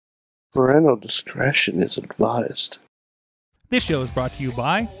Parental discretion is advised. This show is brought to you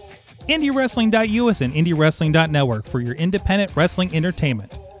by IndieWrestling.us and IndieWrestling.network for your independent wrestling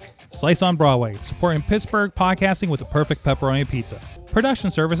entertainment. Slice on Broadway, supporting Pittsburgh podcasting with the perfect pepperoni pizza.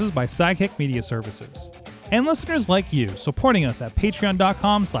 Production services by Sidekick Media Services. And listeners like you, supporting us at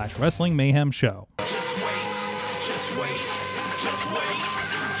patreon.com/Wrestling Mayhem Show. Just wait, just wait, just wait,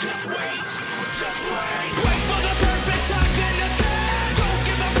 just wait, just wait. Wait for the perfect time, then attack. Don't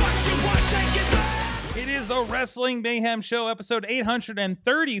give up what you want, take it back. It is the Wrestling Mayhem Show, episode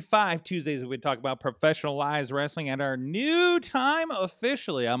 835. Tuesdays, we talk about professionalized wrestling at our new time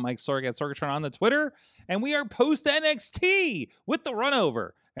officially. I'm Mike Sorg at Sorgatron on the Twitter, and we are post NXT with the runover.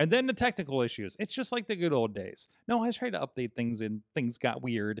 And then the technical issues. It's just like the good old days. No, I tried to update things and things got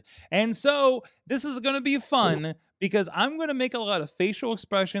weird. And so this is going to be fun because I'm going to make a lot of facial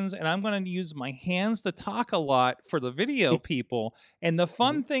expressions and I'm going to use my hands to talk a lot for the video people. And the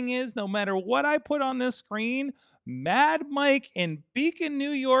fun thing is, no matter what I put on this screen, Mad Mike in Beacon,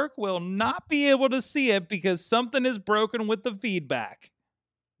 New York will not be able to see it because something is broken with the feedback.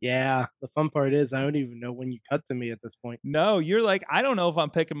 Yeah, the fun part is I don't even know when you cut to me at this point. No, you're like, I don't know if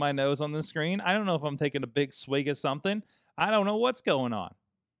I'm picking my nose on the screen. I don't know if I'm taking a big swig of something. I don't know what's going on.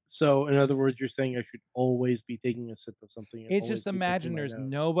 So, in other words, you're saying I should always be taking a sip of something. It's just imagine there's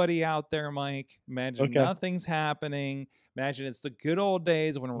nobody out there, Mike. Imagine nothing's happening. Imagine it's the good old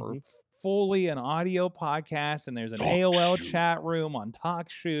days when we're fully an audio podcast and there's an AOL chat room on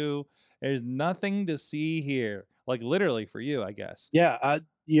TalkShoe. There's nothing to see here. Like literally for you, I guess. Yeah,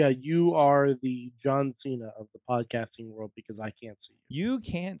 you are the John Cena of the podcasting world because I can't see you. You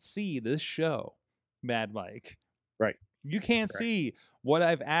can't see this show, Mad Mike. Right. You can't see what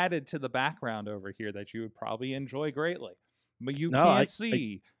I've added to the background over here that you would probably enjoy greatly. But you can't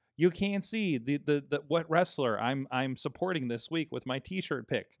see the what wrestler I'm supporting this week with my t-shirt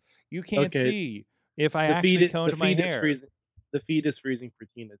pick. You can't see if I actually combed my hair. The feed is freezing for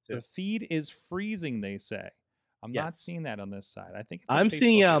Tina too. The feed is freezing, they say. I'm not seeing that on this side. I think it's I'm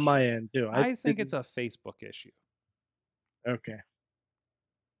seeing it on my end too. I think it's a Facebook issue. Okay.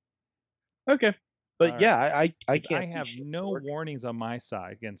 But All yeah, I can't. I have no warnings on my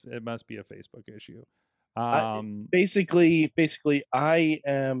side. Again, it must be a Facebook issue. Basically, I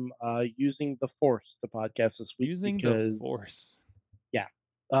am using the Force to podcast this week. Using the Force. Yeah.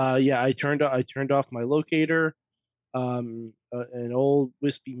 I turned off my locator. An old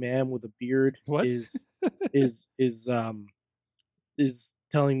wispy man with a beard is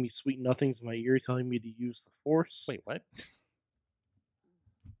telling me sweet nothings in my ear, telling me to use the Force. Wait, what?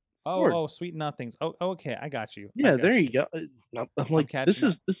 Oh, sweet nothings. Oh, okay, I got you. Yeah, there you go. I'm like, this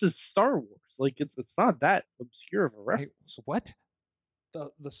is Star Wars. Like it's not that obscure of a reference. Wait, what?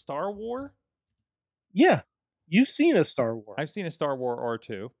 The Star War? Yeah, you've seen a Star War. I've seen a Star War or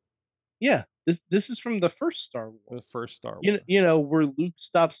two. Yeah, this is from the first Star War. The first Star War. You know where Luke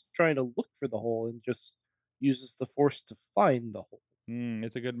stops trying to look for the hole and just uses the Force to find the hole.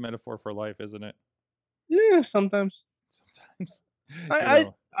 It's a good metaphor for life, isn't it? Yeah, sometimes.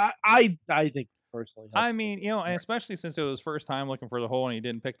 I think personally. I mean, and especially since it was first time looking for the hole and he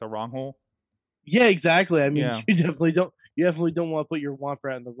didn't pick the wrong hole. Yeah, exactly. I mean, you definitely don't want to put your Womp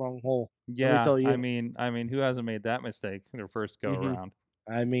Rat in the wrong hole. Yeah, I mean, who hasn't made that mistake their first go around?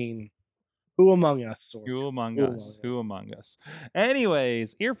 I mean, who among us? Who among us? Who among us?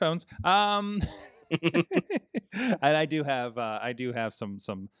 Anyways, earphones. And I do have some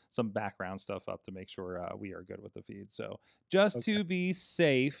background stuff up to make sure we are good with the feed. So just to be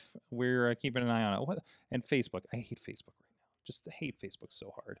safe, we're keeping an eye on it. And Facebook, I hate Facebook right now. Just hate Facebook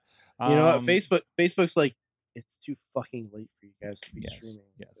so hard. You know what? Facebook's like, it's too fucking late for you guys to be streaming.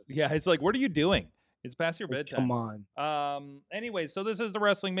 Yes. Yeah, it's like, what are you doing? It's past your bedtime. Come on. Anyway, so this is the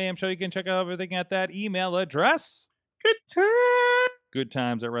Wrestling Mayhem Show. You can check out everything at that email address. Good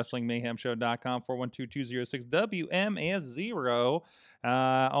times at WrestlingMayhemShow.com, 412-206-WMAS0.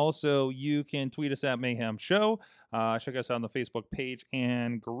 Also, you can tweet us at Mayhem Show. Check us out on the Facebook page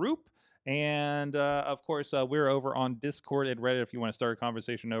and group. And, of course, we're over on Discord and Reddit if you want to start a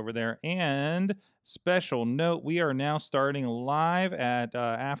conversation over there. And special note, we are now starting live at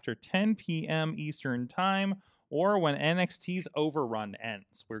after 10 p.m. Eastern Time, or when NXT's overrun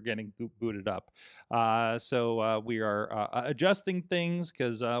ends. We're getting booted up. So we are adjusting things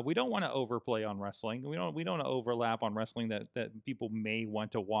because we don't want to overplay on wrestling. We don't want to overlap on wrestling that people may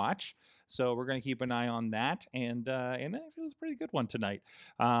want to watch. So we're going to keep an eye on that. And it was a pretty good one tonight.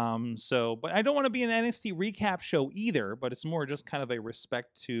 But I don't want to be an NXT recap show either, but it's more just kind of a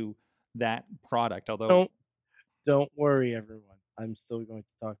respect to that product. Although don't worry, everyone. I'm still going to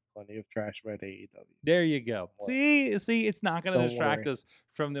talk plenty of trash about AEW. There you go. See, it's not going to Don't distract worry. us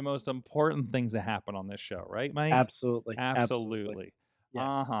from the most important things that happen on this show, right, Mike? Absolutely. Absolutely.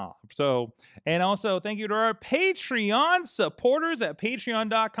 Yeah. So, and also thank you to our Patreon supporters at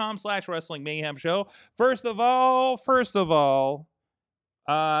patreon.com/wrestling mayhem show. First of all,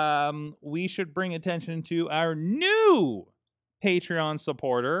 we should bring attention to our new Patreon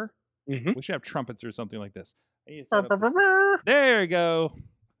supporter. Mhm. We should have trumpets or something like this. I need to set up this. There you go.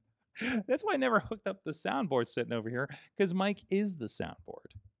 That's why I never hooked up the soundboard sitting over here, because Mike is the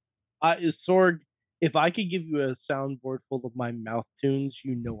soundboard. Sorg, if I could give you a soundboard full of my mouth tunes,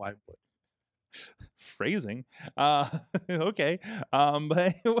 you know I would. Phrasing. Okay.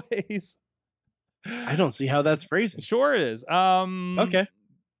 But anyways, I don't see how that's phrasing. sure it is. Okay.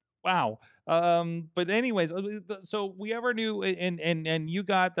 Wow. But anyways, so we have our new, and you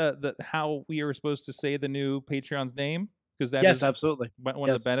got the how we are supposed to say the new Patreon's name, because that Yes, is absolutely. one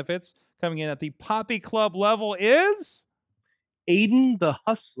of the benefits. Coming in at the Poppy Club level is Aiden the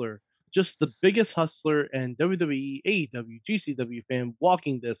Hustler, just the biggest hustler and WWE, AEW, GCW fan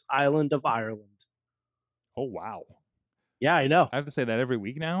walking this island of Ireland. Oh wow. Yeah, I know. I have to say that every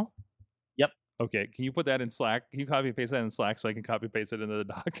week now. Yep. Okay, can you put that in Slack? Can you copy and paste that in Slack so I can copy paste it into the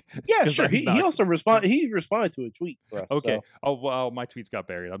doc? Yeah, sure. He also responded to a tweet for us. Okay. So. Oh well, my tweets got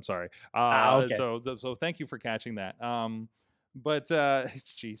buried. I'm sorry. Okay. So thank you for catching that. But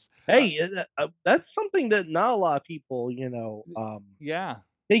jeez. Hey, that's something that not a lot of people, yeah,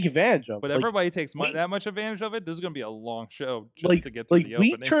 take advantage of. But everybody takes that much advantage of it. This is going to be a long show just to get through the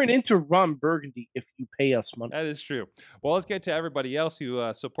we opening. turn into Ron Burgundy if you pay us money. That is true. Well, let's get to everybody else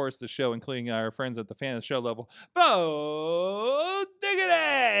who supports the show, including our friends at the fan of the show level. Bo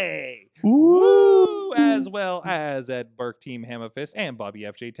Diggity! Woo! As well as Ed Burke, Team Hammerfist, and Bobby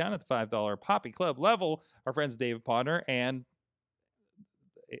FJ Town at the $5 Poppy Club level. Our friends David Podner and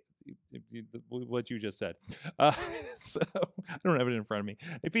what you just said. So I don't have it in front of me.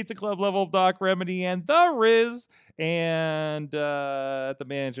 A Pizza Club level, Doc Remedy and the Riz, and at the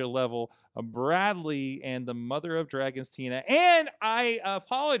manager level, Bradley and the Mother of Dragons, Tina. And I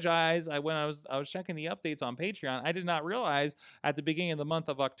apologize. When I was checking the updates on Patreon, I did not realize at the beginning of the month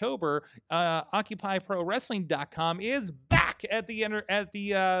of October, OccupyProWrestling.com is back at the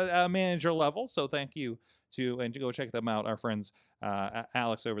manager level. So thank you to go check them out, our friends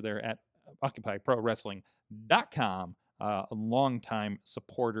Alex over there at OccupyProWrestling.com, a longtime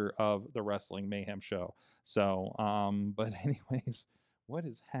supporter of the Wrestling Mayhem show. So, but anyways, what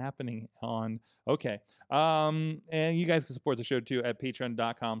is happening on? Okay, and you guys can support the show too at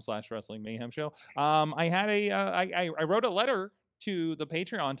patreon.com/Wrestling Mayhem show. I had I wrote a letter to the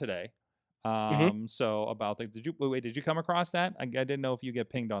Patreon today. So about the did you come across that? I didn't know if you get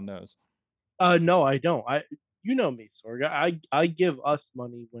pinged on those. No, I don't. You know me, Sorg. I give us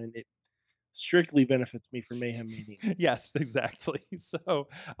money when it strictly benefits me for Mayhem meeting. Yes, exactly. So,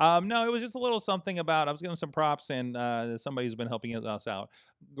 no, it was just a little something about, I was giving some props, and somebody who's been helping us out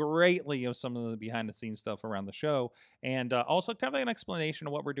greatly of some of the behind the scenes stuff around the show, and also kind of like an explanation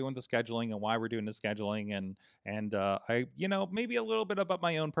of what we're doing the scheduling and why we're doing the scheduling, and I, maybe a little bit about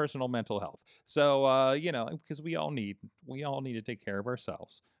my own personal mental health. So, because we all need to take care of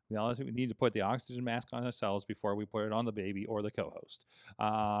ourselves. We need to put the oxygen mask on ourselves before we put it on the baby or the co-host.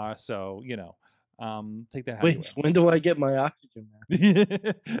 So, take that. Wait, when do I get my oxygen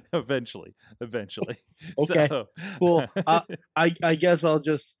mask? Eventually. Okay, so, cool. I guess I'll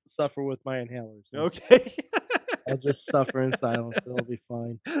just suffer with my inhalers. Okay. I'll just suffer in silence. It'll be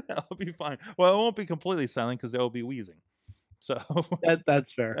fine. That'll be fine. Well, it won't be completely silent because there will be wheezing. So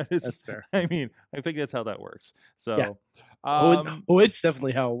that's fair. That's fair. I mean, I think that's how that works. So, yeah. It's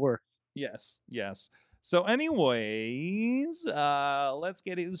definitely how it works. Yes. So, anyways, let's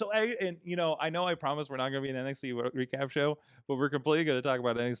get it. So, I know I promised we're not going to be an NXT recap show, but we're completely going to talk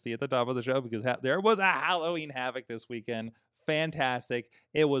about NXT at the top of the show because there was a Halloween Havoc this weekend. Fantastic.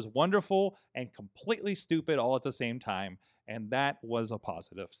 It was wonderful and completely stupid all at the same time. And that was a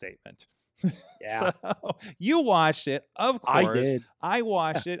positive statement. Yeah. So, you watched it, of course. I did. I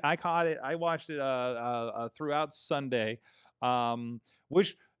watched it. I caught it. I watched it throughout Sunday,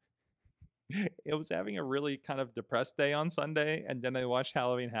 which it was having a really kind of depressed day on Sunday, and then I watched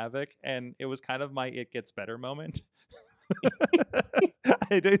Halloween Havoc, and it was kind of my "it gets better" moment.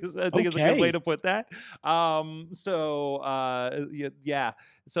 I think it's a good way to put that. Yeah.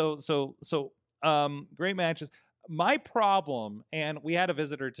 So great matches. My problem, and we had a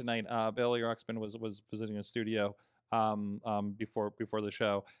visitor tonight. Billy Ruxpin was visiting a studio before the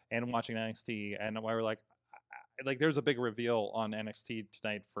show and watching NXT, and we were like there's a big reveal on NXT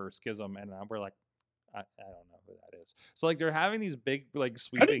tonight for Schism, and we're like, I don't know who that is. So like they're having these big like How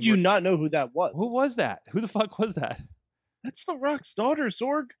sweeping. did you not know who that was? Who was that? Who the fuck was that? That's The Rock's daughter,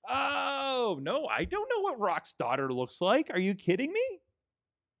 Sorg. Oh no, I don't know what Rock's daughter looks like. Are you kidding me?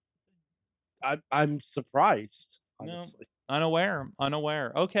 I'm surprised, No, honestly.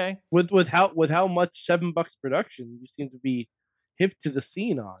 unaware. Okay. With how much $7 production you seem to be hip to the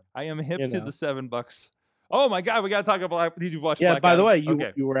scene on. I am hip You to know. the $7. Oh my god, we gotta talk about. Did you watch? Yeah. Black By the Adam? way,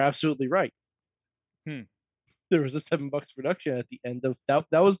 Okay. you were absolutely right. Hmm. There was a $7 production at the end of that.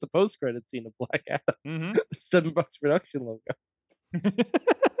 That was the post credit scene of Black Adam. Mm-hmm. $7 production logo.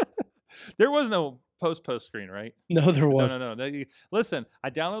 There was no post screen, right? No, there was. No. Listen, I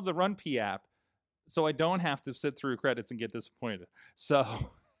downloaded the Run P app, so I don't have to sit through credits and get disappointed. So,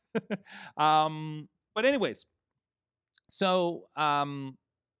 but anyways, so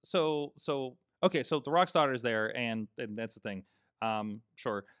okay, so the Rock's daughter is there, and that's the thing.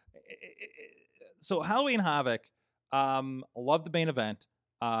 Sure. So Halloween Havoc, love the main event.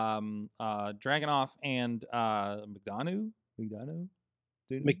 Dragunov and McDonough.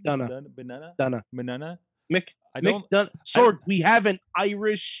 Donna. I don't. Sorg, we have an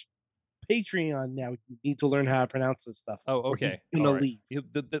Irish Patreon now. You need to learn how to pronounce this stuff. Oh, or okay. He's gonna All right. leave.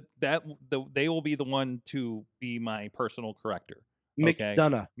 They will be the one to be my personal corrector. Okay?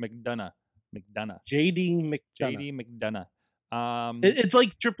 McDonough. JD McDonough. JD McDonough. It's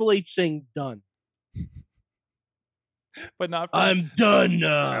like Triple H saying done. But not. I'm done.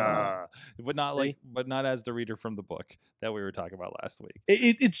 But not like. But not as the reader from the book that we were talking about last week.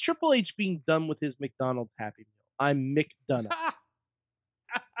 It's Triple H being done with his McDonald's Happy Meal. I'm McDonough.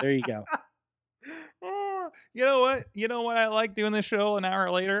 There you go. You know what? You know what I like doing this show an hour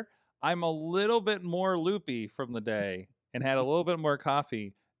later? I'm a little bit more loopy from the day and had a little bit more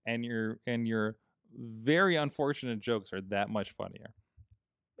coffee, and your very unfortunate jokes are that much funnier.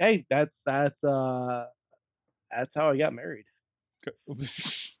 Hey, that's how I got married.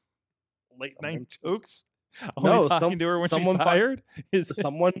 Late night jokes? No, talking to her when she's tired?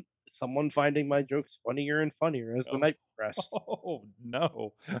 Someone finding my jokes funnier and funnier as the night progressed. Oh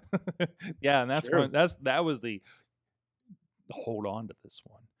no. Yeah, and that's Sure. that was the hold on to this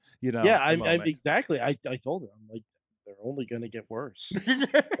one. You know. Yeah, I'm exactly. I told her, I'm like, they're only gonna get worse.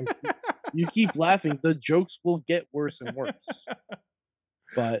 You keep laughing, the jokes will get worse and worse.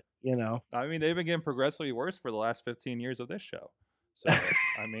 But you know, I mean, they've been getting progressively worse for the last 15 years of this show. So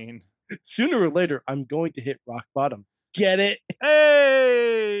I mean, sooner or later, I'm going to hit rock bottom. Get it?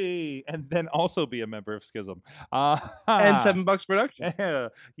 Hey, and then also be a member of Schism. And $7 production.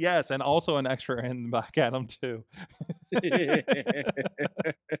 Yes, and also an extra in Black Adam too.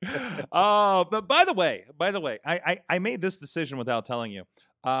 But by the way, I made this decision without telling you.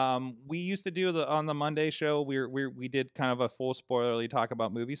 We used to do on the Monday show. We did kind of a full spoilerly talk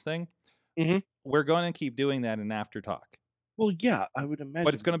about movies thing. Mm-hmm. We're going to keep doing that in After Talk. Well, yeah, I would imagine.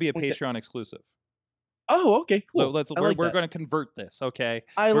 But it's going to be a Patreon exclusive. Oh, okay, cool. So we're going to convert this, okay?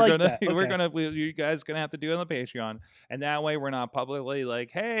 That. Okay. You guys going to have to do it on the Patreon, and that way we're not publicly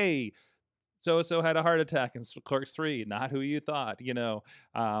like, hey, so had a heart attack in Clerks 3, not who you thought, you know.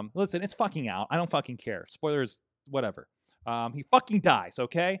 Listen, it's fucking out. I don't fucking care. Spoilers, whatever. He fucking dies,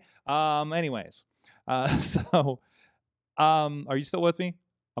 okay? Anyways, are you still with me?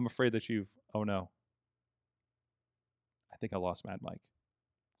 I'm afraid that oh no. I think I lost Mad Mike.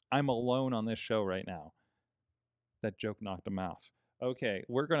 I'm alone on this show right now. That joke knocked him out. Okay,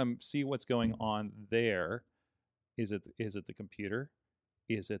 we're gonna see what's going on there. Is it the computer?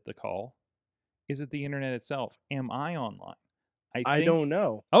 Is it the call? Is it the internet itself? Am I online? I don't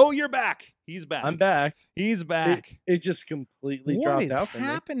know. Oh, you're back. He's back. I'm back. He's back. It just completely dropped out. What is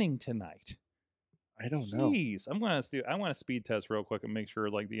happening tonight? I don't know. Jeez, I want to speed test real quick and make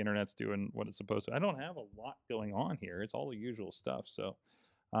sure like the internet's doing what it's supposed to. I don't have a lot going on here. It's all the usual stuff. So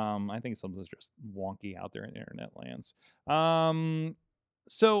I think something's just wonky out there in internet lands.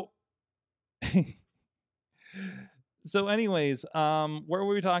 So anyways, where were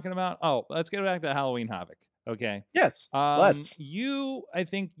we talking about? Oh, let's get back to Halloween Havoc. Okay. Yes. Let's. I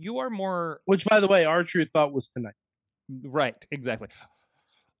think you are more. Which, by the way, R-Truth thought was tonight. Right. Exactly.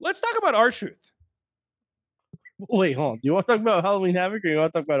 Let's talk about R-Truth. Wait, hold on. Do you want to talk about Halloween Havoc or you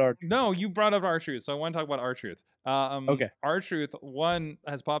want to talk about R-Truth? No, you brought up R-Truth, so I want to talk about R-Truth. Okay. R-Truth, one,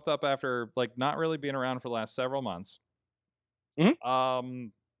 has popped up after like not really being around for the last several months. Mm-hmm.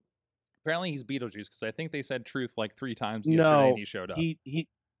 Apparently he's Beetlejuice because I think they said truth like 3 times yesterday and he showed up.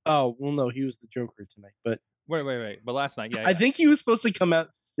 Oh, well, no, he was the Joker tonight. But wait. But last night, yeah. I think he was supposed to come out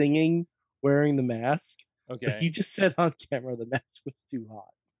singing, wearing the mask. Okay. But he just said on camera the mask was too hot.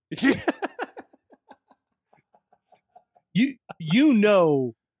 You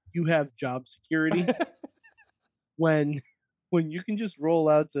know you have job security when you can just roll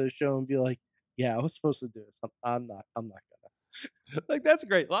out to a show and be like, yeah, I was supposed to do this. I'm not gonna. Like, that's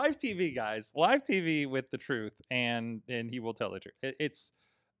great. Live TV, guys. Live TV with the truth, and he will tell the truth. It's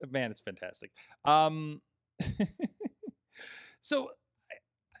man, it's fantastic. So,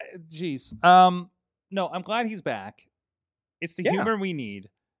 geez. No, I'm glad he's back. It's the Yeah. humor we need.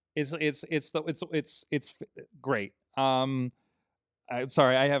 It's great. I'm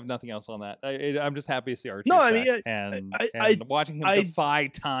sorry, I have nothing else on that. I'm just happy to see Archie. No, I back, mean, and I watching him defy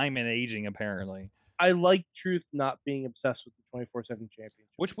time and aging, apparently. I like Truth not being obsessed with the 24/7 championship,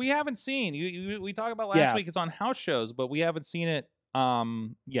 which we haven't seen. We talked about last week. It's on house shows, but we haven't seen it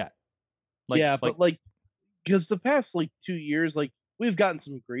yet. But because the past 2 years, we've gotten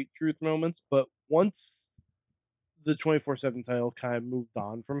some great Truth moments, but once the 24/7 title kind of moved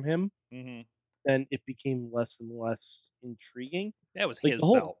on from him, then it became less and less intriguing. That was his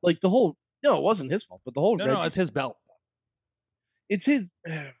belt. No, it wasn't his fault, but the whole no, it's his belt. It's his.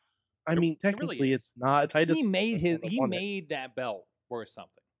 I mean, technically, really it's not. He made that belt worth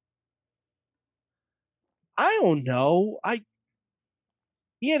something. I don't know.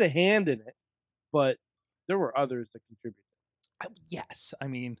 He had a hand in it, but there were others that contributed. Yes, I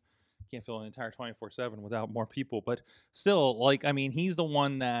mean, can't fill an entire 24/7 without more people, but still, he's the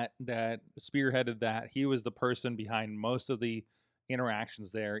one that spearheaded that. He was the person behind most of the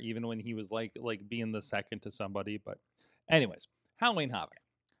interactions there, even when he was like being the second to somebody. But anyways, Halloween Havoc.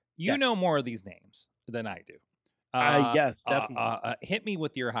 You know more of these names than I do. Yes, definitely. Hit me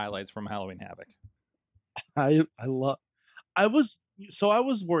with your highlights from Halloween Havoc. I was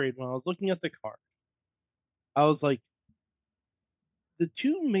worried when I was looking at the card. I was like, the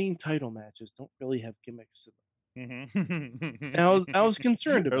two main title matches don't really have gimmicks to them. And I was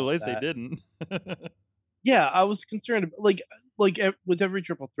concerned about that. Or at least they didn't. Yeah, I was concerned about, with every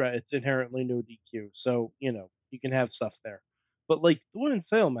triple threat, it's inherently no DQ. So, you can have stuff there. But the women's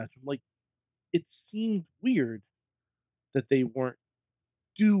title match, I'm like, it seemed weird that they weren't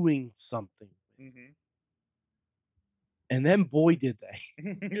doing something. And then, boy, did they.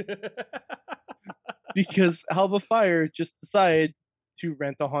 Because Alba Fire just decided to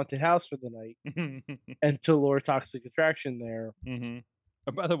rent a haunted house for the night and to lure Toxic Attraction there.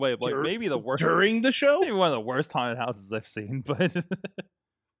 By the way, maybe the worst during the show. Maybe one of the worst haunted houses I've seen, but it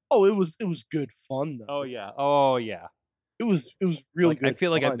was good fun though. Oh yeah. It was really good. I feel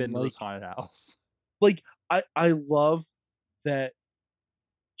like I've been to this haunted house. I love that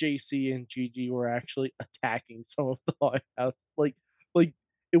JC and Gigi were actually attacking some of the haunted house.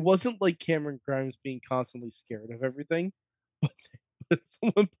 It wasn't like Cameron Grimes being constantly scared of everything, but if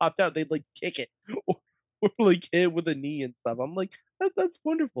someone popped out, they'd kick it or hit it with a knee and stuff. I'm like, that's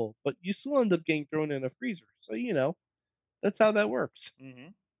wonderful, but you still end up getting thrown in a freezer. So that's how that works.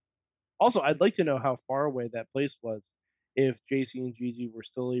 Also, I'd like to know how far away that place was if JC and Gigi were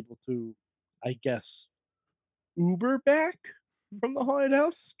still able to, I guess, Uber back from the haunted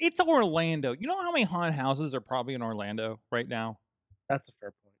house. It's Orlando. You know how many haunted houses are probably in Orlando right now? That's a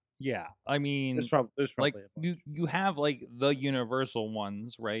fair point. Yeah, I mean, there's probably you have the Universal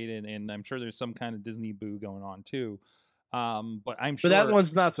ones, right? And I'm sure there's some kind of Disney boo going on too. But I'm sure that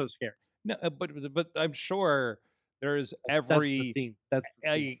one's not so scary. No, but I'm sure there's every theme. That's the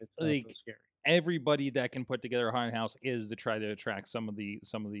theme. It's not so scary. Everybody that can put together a haunted house is to try to attract some of the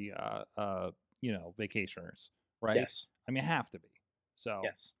vacationers, right? Yes. I mean, have to be. So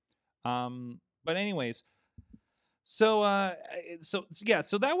yes. But anyways. So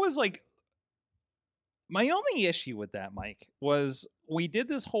that was my only issue with that, Mike, was we did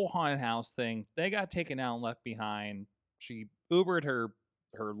this whole haunted house thing. They got taken out and left behind. She Ubered her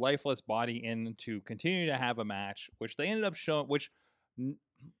lifeless body in to continue to have a match, which they ended up showing, which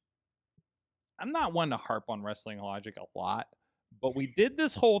I'm not one to harp on wrestling logic a lot, but we did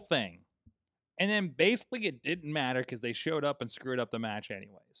this whole thing, and then basically it didn't matter because they showed up and screwed up the match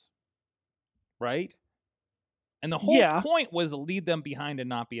anyways. Right? And the whole point was to leave them behind and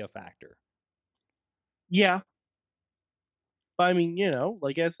not be a factor. Yeah. But I mean,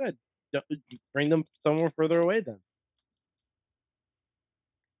 like I said, bring them somewhere further away then.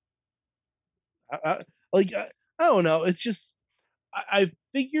 I don't know. It's just, I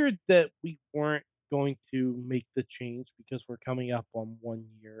figured that we weren't going to make the change because we're coming up on 1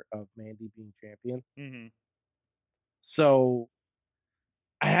 year of Mandy being champion. So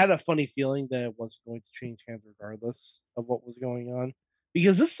I had a funny feeling that it wasn't going to change hands regardless of what was going on.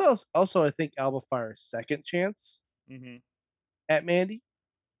 Because this is also, I think, Alba Fire's second chance at Mandy.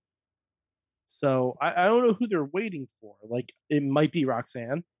 So I don't know who they're waiting for. It might be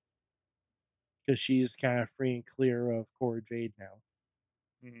Roxanne. Because she's kind of free and clear of Cora Jade now.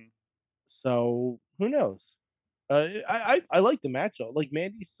 Mhm. So who knows? I like the match though. Like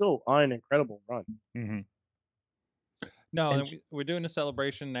Mandy's still on an incredible run, Mhm. No, and and we're doing a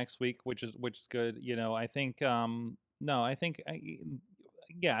celebration next week, which is good. I think no, I think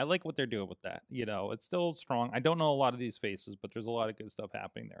yeah, I like what they're doing with that. It's still strong. I don't know a lot of these faces, but there's a lot of good stuff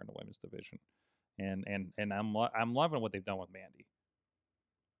happening there in the women's division, and I'm loving what they've done with Mandy.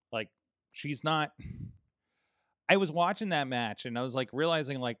 Like, she's not. I was watching that match and I was like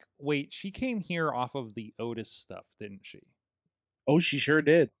realizing, like, wait, she came here off of the Otis stuff, didn't she? oh, she sure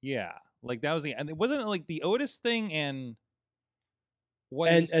did. Yeah, like that was and it wasn't like the Otis thing and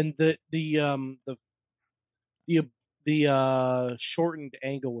And was the shortened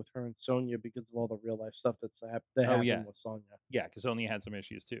angle with her and Sonya because of all the real life stuff that oh yeah. happened with Sonya. Yeah, because Sonya had some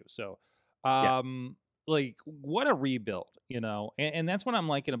issues too. So, Yeah. like, what a rebuild, and that's what I'm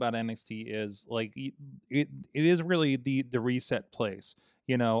liking about NXT is like it is really the reset place.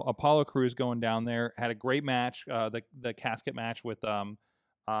 Apollo Crews going down there had a great match, the casket match with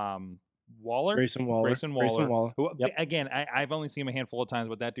Waller, Grayson Waller. Grayson Grayson Waller. Waller. Who, Yep. again, I've only seen him a handful of times,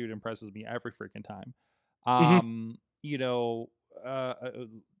 but that dude impresses me every freaking time. Mhm. You know,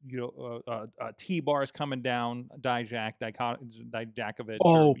 T-bars coming down, Dijakovic,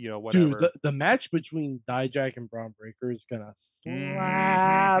 or Oh, dude, whatever. the match between Dijak and Braun Breaker is gonna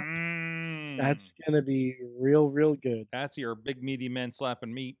slap. Mhm. That's gonna be real good. That's your big meaty men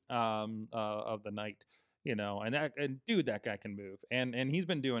slapping meat of the night, and dude, that guy can move, and he's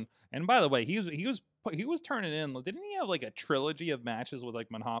been doing. And by the way, he was turning in. Didn't he have like a trilogy of matches with like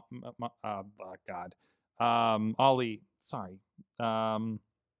God, Ali? Sorry,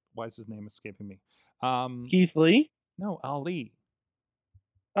 why is his name escaping me? Keith Lee. No, Ali.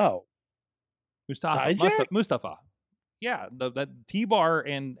 Oh, Dijak. Mustafa. Yeah, the T-Bar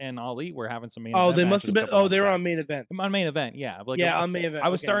and Ali were having some main Oh, event they must matches have a been. couple Oh, months they were back. on main event. On main event, yeah. Like Yeah, on main event. I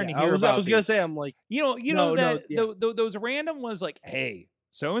was Okay, starting yeah. to hear about I was gonna these. say, I'm like, You no, know that yeah. those random was like, hey,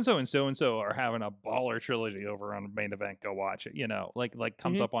 so and so are having a baller trilogy over on main event. Go watch it. Like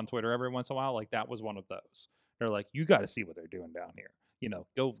comes Mhm. up on Twitter every once in a while. Like that was one of those. They're like, you got to see what they're doing down here.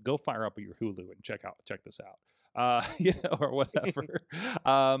 Go fire up your Hulu and check this out. Or whatever.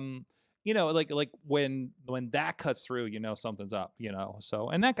 Like when that cuts through, something's up. So,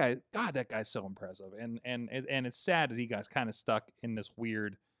 and that guy, God, that guy's so impressive. And it's sad that he got kind of stuck in this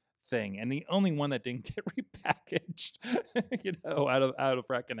weird thing, and the only one that didn't get repackaged, out of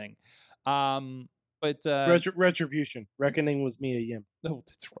Reckoning. But Retribution. Reckoning was Mia Yim. no,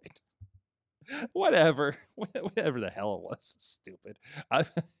 that's right. Whatever the hell it was, stupid.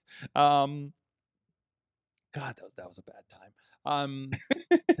 Um, God, that was a bad time.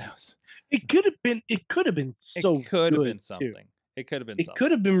 That was. It could have been. It could have been so. It could have good been too. something. It could have been It something.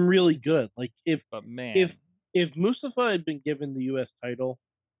 could have been really good. Like But man, if Mustafa had been given the U.S. title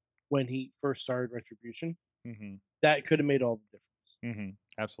when he first started Retribution, mm-hmm, that could have made all the difference.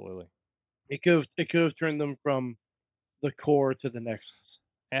 absolutely. It could have turned them from the core to the Nexus.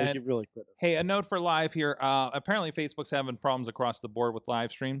 Like And it really could have. hey, a note for live here. Apparently, Facebook's having problems across the board with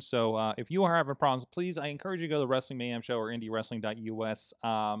live streams. So if you are having problems, please, I encourage you to go to the Wrestling Mayhem Show or IndieWrestling.us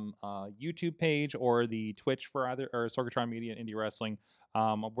YouTube page or the Twitch for either or Sorgatron Media and Indie Wrestling.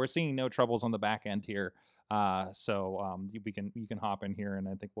 We're seeing no troubles on the back end here. So you can hop in here, and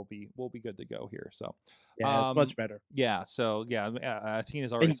I think we'll be good to go here. So Yeah, it's much better. yeah. So yeah,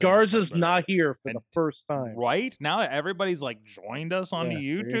 Tina's already And said it's much Garza's better. not here for And the first time. right now that everybody's like joined us on Yeah,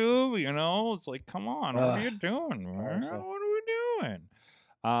 YouTube, it's like, come on, what are you doing, man? Garza. What are we doing?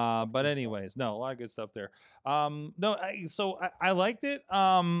 But anyways, no, a lot of good stuff there. No, I liked it.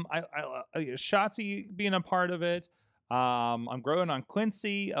 Shotzi being a part of it. I'm growing on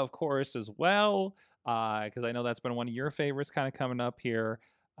Quincy, of course, as well, because I know that's been one of your favorites, kind of coming up here.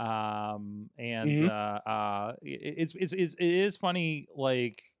 And it is funny,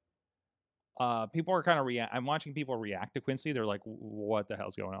 like people are kind of I'm watching people react to Quincy. They're like, what the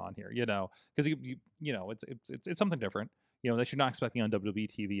hell's going on here, because it's something different, that you're not expecting on WWE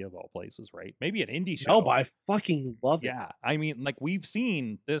TV of all places, right? Maybe an indie show. No, but I fucking love it. Yeah, I mean, like, we've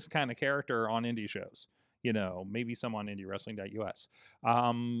seen this kind of character on indie shows, maybe some on IndieWrestling.us.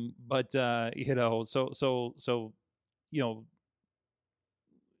 But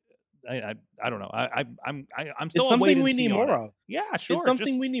I don't know. I'm still It's something we see need on more it. of. Yeah, sure. It's something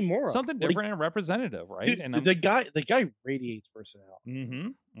just we need more of. something different and representative, right? Dude, And the guy radiates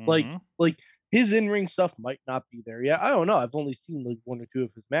personality. Mm-hmm. Like his in-ring stuff might not be there yet. I don't know. I've only seen like one or two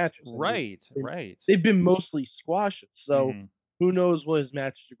of his matches. Right. They've been mostly squashes. So Mhm. who knows what his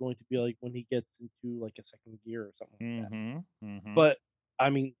matches are going to be like when he gets into like a second gear or something like that. Mm-hmm. But I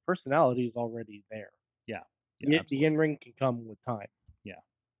mean, personality is already there. Yeah, The absolutely. in-ring can come with time. Yeah,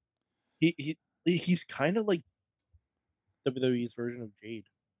 He's kind of like WWE's version of Jade.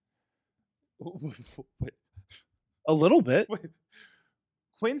 Wait, A little bit. wait.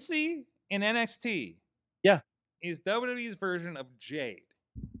 Quincy in NXT. Yeah. Is WWE's version of Jade.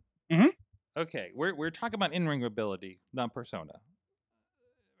 Mhm. Okay, we're talking about in-ring ability, not persona.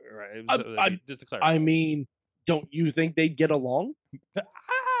 Right. Just to clarify. I mean, don't you think they'd get along?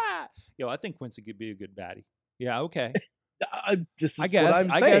 Yo, I think Quincy could be a good baddie. Yeah, okay. This is I guess. what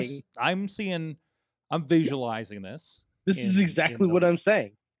I'm I saying. guess I'm visualizing this. This is exactly what I'm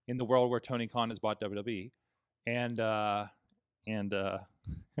saying. In the world where Tony Khan has bought WWE, and I'm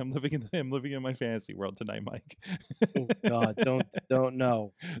living in my fantasy world tonight, Mike. Oh God, don't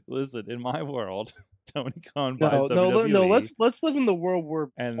know. Listen, in my world, Tony Khan buys No, WWE. let's live in the world where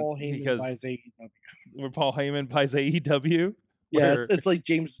And Paul Heyman because- buys AEW. Where Paul Heyman buys AEW. Yeah, Where- it's like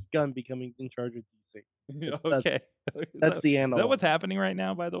James Gunn becoming in charge of DC. Okay. That's the Is analog. that what's happening right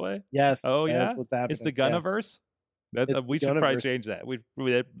now, by the way? Yes. Oh, that is yeah? what's happening. It's the Yeah. Gunniverse? It's We the should probably Gunniverse. change that.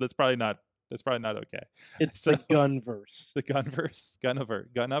 That's probably not okay. It's So- the Gunverse. The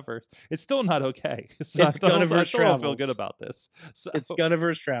Gunniverse. It's still not okay. It's I still don't Gunniverse feel Travels. good about this. So, It's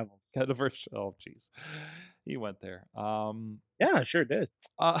Gunniverse Travels. Gunniverse. Oh, jeez. He went there. Yeah, I sure did.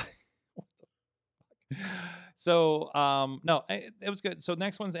 So no, it was good. So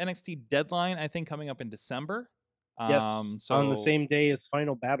next one's NXT Deadline, I think, coming up in December. Yes. So On the same day as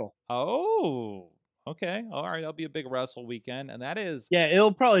Final Battle. Oh, okay. All right, that'll be a big wrestle weekend, and that is Yeah,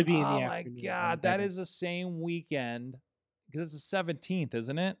 it'll probably be in the oh my afternoon. god, that is the same weekend because it's the 17th,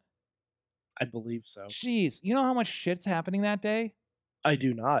 isn't it? I believe so. Jeez, you know how much shit's happening that day? I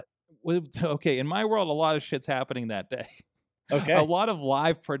do not. Okay, in my world, a lot of shit's happening that day. Okay. A lot of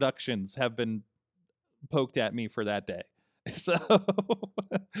live productions have been poked at me for that day. So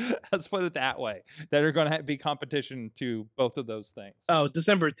let's put it that way. That are going to be competition to both of those things. Oh,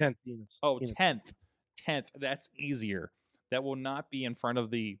 December 10th. Oh, 10th. That's easier. That will not be in front of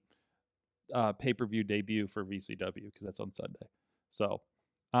the pay-per-view debut for VCW because that's on Sunday. So,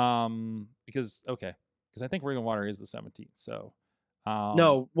 because I think Ring of Honor is the 17th. So,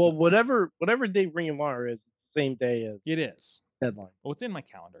 No, well, whatever day Ring of Honor is, it's the same day as it is. Deadline. Well, it's in my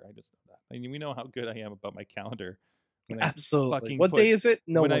calendar. I just know that. I mean, we know how good I am about my calendar. When I Absolutely. fucking What put- day is it?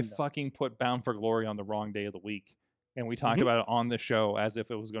 No when one I knows. fucking put Bound for Glory on the wrong day of the week, and we talked Mhm. about it on the show as if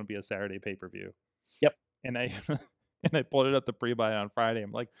it was going to be a Saturday pay-per-view. Yep. And I and I pulled it up the pre-buy on Friday.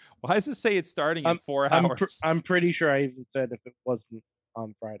 I'm like, why does it say it's starting in 4 I'm hours? I'm pretty sure I even said if it wasn't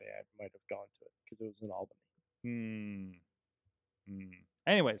on Friday, I might have gone to it because it was in Albany.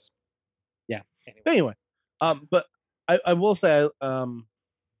 Anyways. Yeah. Anyway, but I will say,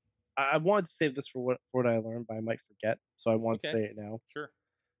 I wanted to save this for what I learned, but I might forget, so I want to Okay. say it now. Sure.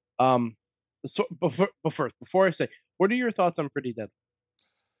 So before I say, what are your thoughts on Pretty Deadly?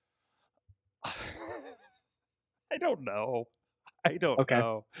 I don't know. I don't Okay.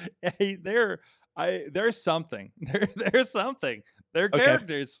 know. Hey, there's something. There's something. They're Okay.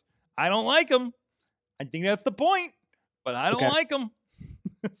 characters. I don't like them. I think that's the point. But I don't Okay. like them.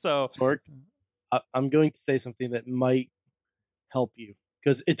 So Sorg, I'm going to say something that might help you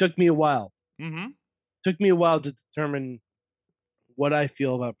because it took me a while. mm-hmm. Took me a while to determine what I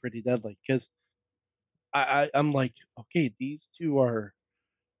feel about Pretty Deadly because I'm like, okay, these two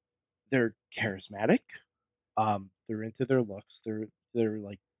they're charismatic. They're into their looks. They're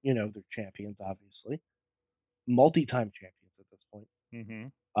like, they're champions, obviously, multi-time champions at this point.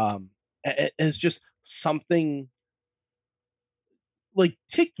 Mm-hmm. It's just something like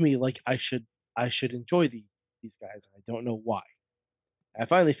ticked me like I should enjoy these guys, and I don't know why. I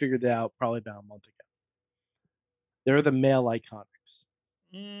finally figured it out probably about a month ago. They're the male iconics.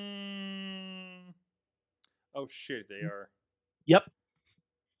 Oh shit, they are. Yep.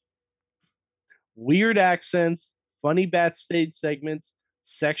 Weird accents, funny backstage segments,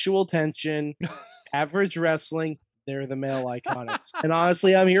 sexual tension, average wrestling. They're the male iconics. And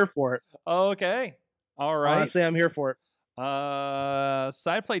honestly, I'm here for it. Okay. All right. Honestly, I'm here for it.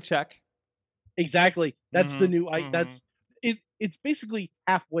 Side play check. Exactly. That's the Mhm, new mhm. that's it. It's basically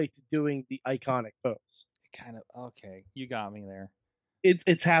halfway to doing the iconic pose. Kind of okay. You got me there.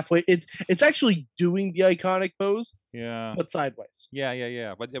 It's halfway. It's actually doing the iconic pose, Yeah. but sideways.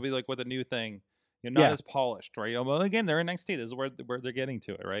 Yeah. But it'll be like with a new thing. You're not Yeah. as polished, right? Well, again, they're in NXT. This is where they're getting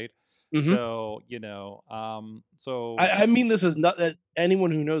to it, right? Mhm. So so I mean, this is not that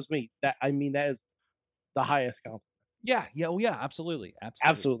anyone who knows me. That is the highest compliment. yeah, absolutely.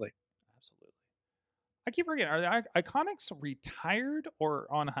 Absolutely. I keep forgetting. Are the Iconics retired or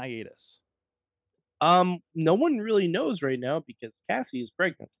on hiatus? No one really knows right now because Cassie is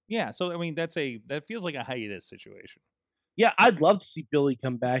pregnant. Yeah, so I mean that feels like a hiatus situation. Yeah, I'd love to see Billy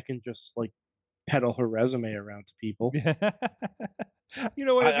come back and just like peddle her resume around to people. You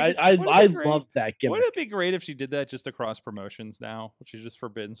know what? I love that Wouldn't gimmick. it be great if she did that just across promotions now? She just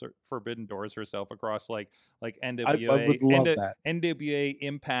forbidden doors herself across like NWA, I would love that. NWA,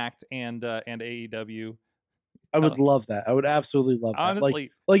 Impact, and AEW. I would love that. I would absolutely love that. Honestly,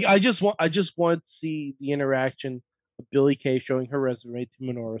 Like I just want to see the interaction of Billy Kay showing her resume to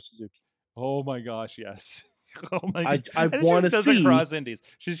Minoru Suzuki. oh my gosh, yes. Oh my I god! And then want she to does see. across indies.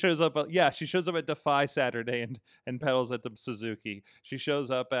 She shows up. She shows up at Defy Saturday and pedals at the Suzuki. She shows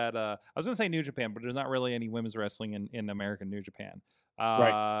up at I was gonna say New Japan, but there's not really any women's wrestling in American New Japan.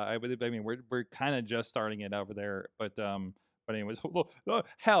 Right. I mean, we're kind of just starting it over there, but anyways,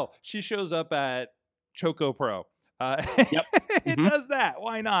 hell, she shows up at Choco Pro. Yep. It does that.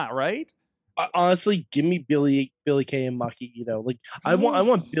 Why not? Right? Honestly, give me Billy Kay and Maki Ito. Like I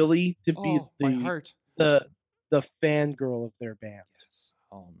want Billy to be my heart. the fangirl of their band. Yes.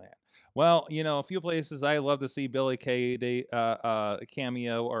 Oh man. Well, a few places I love to see Billy Kay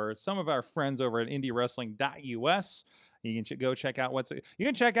cameo, or some of our friends over at IndieWrestling.us. You can go check out you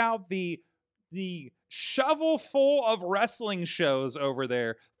can check out the shovel full of wrestling shows over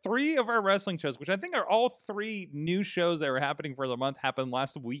there. 3 of our wrestling shows, which I think are all 3 new shows that were happening for the month, happened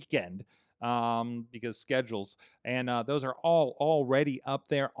last weekend because schedules, and those are all already up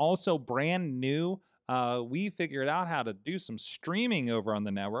there. Also brand new. We figured out how to do some streaming over on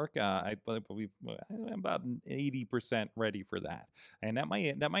the network. I'm about 80% ready for that, and that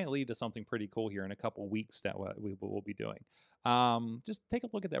might lead to something pretty cool here in a couple weeks that we will be doing. Just take a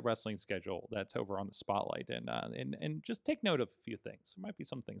look at that wrestling schedule that's over on the Spotlight, and just take note of a few things. There might be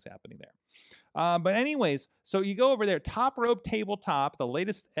some things happening there. But anyways, so you go over there, Top Rope Tabletop, the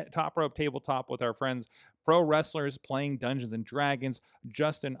latest Top Rope Tabletop with our friends Pro Wrestlers Playing Dungeons and Dragons,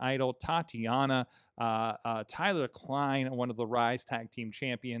 Justin Idol, Tatiana, Tyler Klein, one of the Rise Tag Team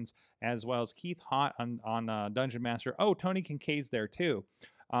Champions, as well as Keith Hott on Dungeon Master. Oh, Tony Kincaid's there too.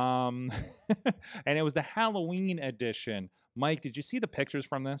 And it was the Halloween edition. Mike, did you see the pictures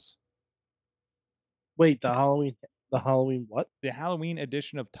from this? Wait, the Halloween what? The Halloween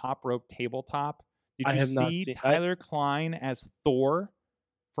edition of Top Rope Tabletop. Did I you have not see seen- Tyler Klein as Thor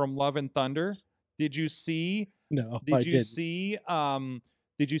from Love and Thunder? Did you see? No, Did you see?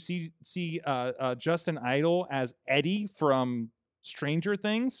 Did you see Justin Idol as Eddie from Stranger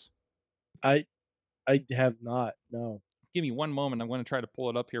Things? I have not. No. Give me one moment. I'm going to try to pull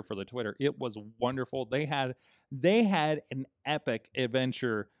it up here for the Twitter. It was wonderful. They had an epic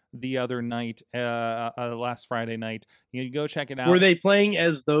adventure the other night, last Friday night. You can go check it out. Were they playing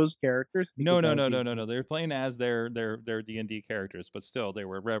as those characters? No. They were playing as their D&D characters, but still they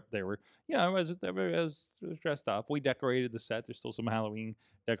were as dressed up. We decorated the set. There's still some Halloween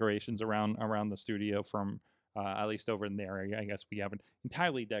decorations around the studio from at least over in there. I guess we haven't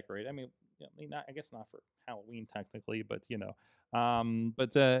entirely decorated. I mean, I guess not for Halloween technically, but they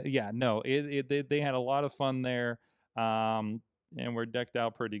had a lot of fun there, and we're decked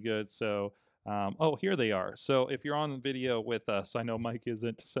out pretty good. So here they are. So if you're on the video with us, I know Mike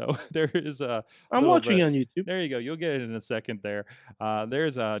isn't, so there is a I'm watching on YouTube. There you go. You'll get it in a second there.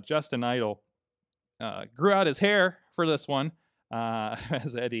 There's Justin Idol, grew out his hair for this one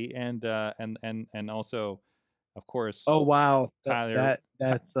as Eddie, and also, of course, oh wow, Tyler,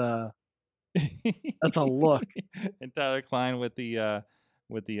 that's a look. And Tyler Klein with the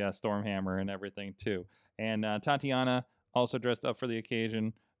Stormhammer and everything too. And Tatiana also dressed up for the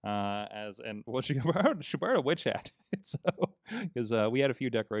occasion she borrowed a witch hat. So because we had a few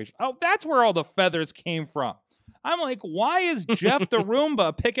decorations. Oh, that's where all the feathers came from. I'm like, why is Jeff the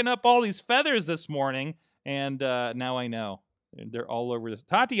Roomba picking up all these feathers this morning? And now I know. They're all over this.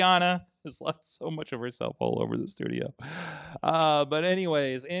 Tatiana has left so much of herself all over the studio. But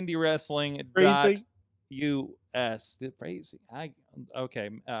anyways, IndieWrestling.us. Phrasing. Okay.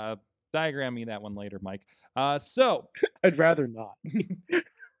 Diagram me that one later, Mike. So I'd rather not.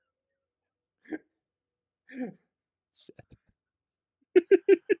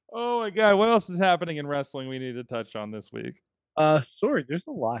 Oh my God, what else is happening in wrestling we need to touch on this week? Sorry, there's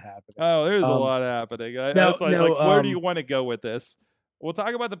a lot happening. Oh, there's a lot happening. Where do you want to go with this? We'll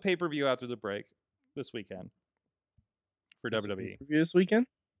talk about the pay-per-view after the break this weekend for WWE. This weekend?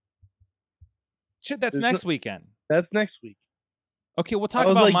 Shit, that's next weekend. That's next week. Okay, we'll talk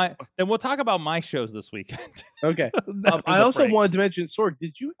about my shows this weekend. Okay. I also wanted to mention, Sorg,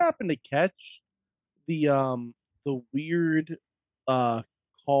 did you happen to catch the weird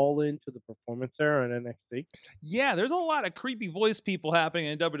call into the Performance Center on NXT? Yeah, there's a lot of creepy voice people happening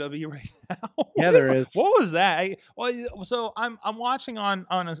in WWE right now. Yeah, there is. What was that? So I'm watching on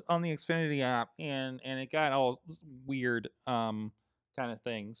the Xfinity app, and it got all weird kind of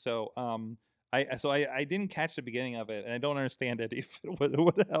thing. So I didn't catch the beginning of it, and I don't understand it. What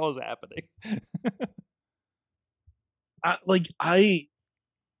the hell is happening?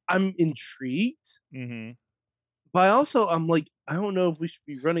 I'm intrigued, Mm-hmm. but I'm like, I don't know if we should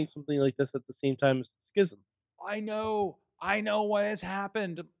be running something like this at the same time as the Schism. I know what has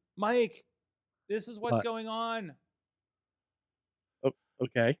happened, Mike. This is what's What? going on. Oh,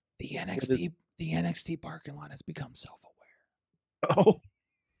 okay. The NXT parking lot has become self-aware. Oh,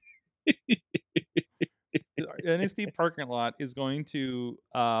 The NXT parking lot is going to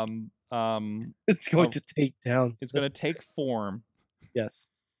it's going Oh. to take down. it's going to take form. Yes.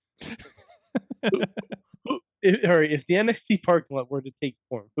 If the NXT parking lot were to take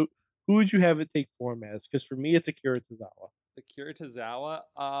form, who would you have it take form as? Because for me, it's Akira Tozawa. Akira Tozawa,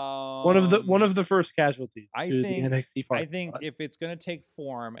 One of the first casualties I to think- the NXT parking I think lot. if it's going to take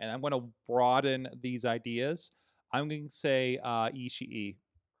form, and I'm going to broaden these ideas, I'm going to say Ishii,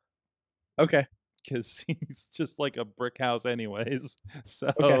 Okay, because he's just like a brick house anyways.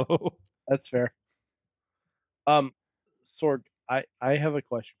 So Okay. that's fair. Sorg, I have a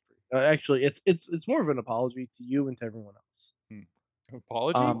question for you. Actually, it's more of an apology to you and to everyone else.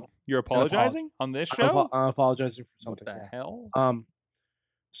 apology? You're apologizing on this show? I'm apologizing for What something. the here. hell?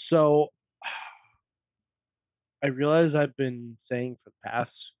 So I realize I've been saying for the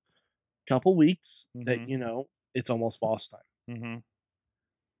past couple weeks that Mhm. it's almost boss time. Mm-hmm.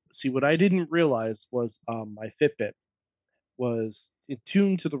 See, what I didn't realize was my Fitbit was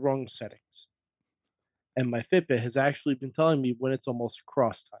tuned to the wrong settings, and my Fitbit has actually been telling me when it's almost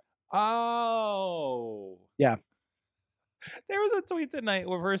cross time. Oh. Yeah. There was a tweet tonight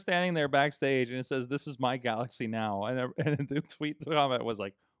with her standing there backstage, and it says, "This is my galaxy now," and the tweet comment was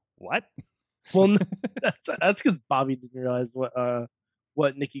like, "What?" Well, that's because Bobby didn't realize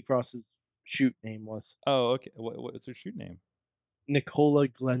what Nikki Cross's shoot name was. Oh, okay. What's her shoot name? Nicola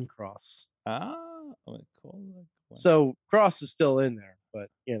Glenn Cross. Cool. So Cross is still in there, but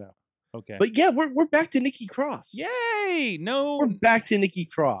Okay. But yeah, we're back to Nikki Cross. Yay! No, We're back to Nikki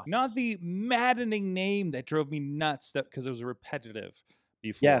Cross. not the maddening name that drove me nuts because it was repetitive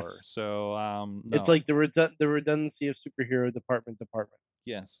before. Yes. So no. It's like the redundancy of superhero department.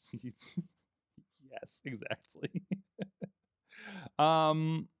 Yes. Yes, exactly.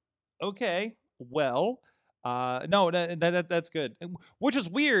 Okay. Well, no, that's good. Which is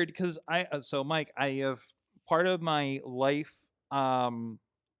weird because so Mike, I have part of my life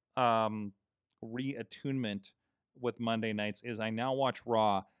reattunement with Monday nights is I now watch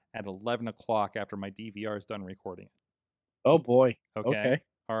Raw at 11 o'clock after my DVR is done recording it. Oh boy. Okay.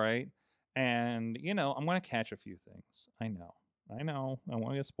 All right. And I'm gonna catch a few things. I know. I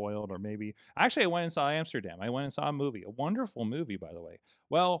won't get spoiled, or maybe actually I went and saw Amsterdam. I went and saw a movie, a wonderful movie, by the way.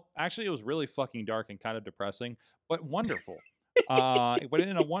 Well, actually, it was really fucking dark and kind of depressing, but wonderful. But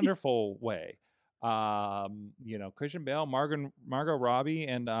in a wonderful way. Christian Bale, Margot Robbie,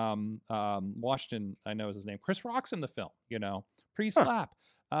 and Washington, I know is his name. Chris Rock's in the film. Pretty slap.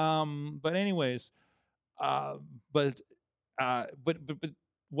 But anyways, but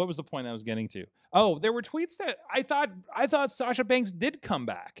what was the point I was getting to? Oh, there were tweets that I thought Sasha Banks did come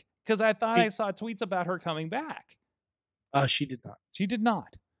back, because I thought I saw tweets about her coming back. She did not. She did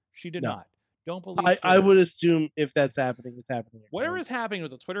not. No. Don't believe. I Twitter. would assume if that's happening, it's happening. Whatever is happening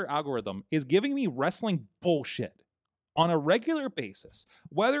with the Twitter algorithm is giving me wrestling bullshit on a regular basis.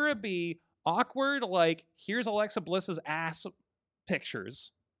 Whether it be awkward, like here's Alexa Bliss's ass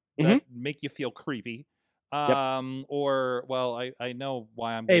pictures that make you feel creepy. Or I know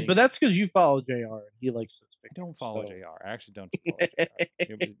why I'm. Hey, but that's because you follow JR and he likes those pictures. I don't follow JR. I actually don't follow JR. It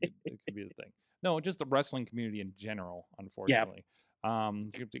could be the thing. No, just the wrestling community in general, unfortunately.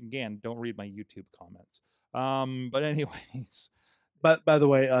 Again, don't read my YouTube comments. But anyways. But by the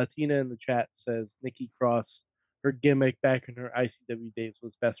way, Tina in the chat says Nikki Cross, her gimmick back in her ICW days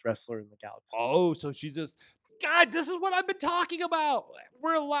was best wrestler in the galaxy. Oh, so she's just. God, this is what I've been talking about.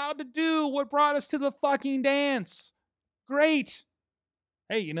 We're allowed to do what brought us to the fucking dance. Great.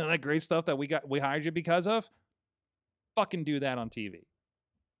 Hey, you know that great stuff that we hired you because of? Fucking do that on TV.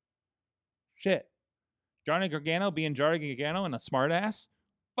 Shit. Johnny Gargano being Johnny Gargano and a smartass?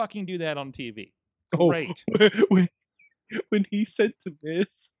 Fucking do that on TV. Great. When he said to Miz,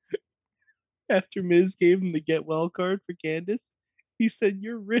 after Miz gave him the get well card for Candice, he said,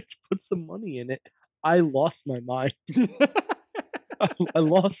 "You're rich, put some money in it." I lost my mind. I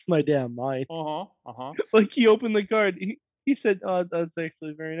lost my damn mind. Uh-huh. Like he opened the card. he said, "Oh, that's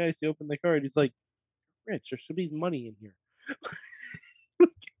actually very nice." He opened the card. He's like, "Rich, there should be money in here."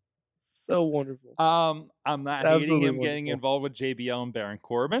 So wonderful. I'm not hating Absolutely him getting wonderful. involved with JBL and Baron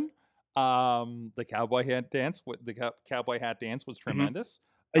Corbin. The cowboy hat dance, cowboy hat dance was tremendous.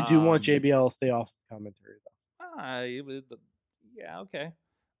 I do want Um, JBL to stay off the commentary though. yeah, okay.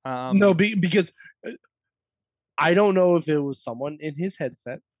 No, because I don't know if it was someone in his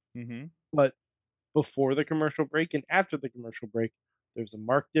headset, hmm but before the commercial break and after the commercial break, there's a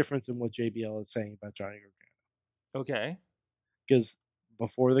marked difference in what JBL is saying about Johnny Gargano. Okay. Because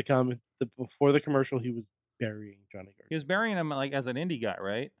before the commercial, he was burying Johnny He Gargano. was burying him like as an indie guy,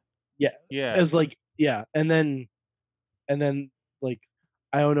 right? Yeah, Yeah. as like and then like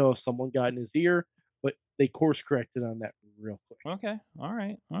I don't know if someone got in his ear, but they course corrected on that real quick. Okay. All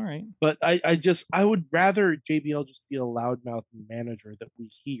right. All right. But I would rather JBL just be a loudmouth manager that we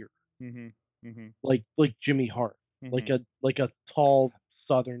hear, Mm-hmm. Mm-hmm. like Jimmy Hart, Mm-hmm. like a tall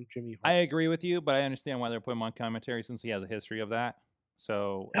Southern Jimmy I Hart. agree with you, but I understand why they're putting him on commentary since he has a history of that.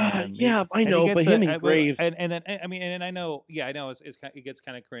 So Yeah, I and he know, gets but him the and Graves. and then I mean, and I know, yeah, I know it gets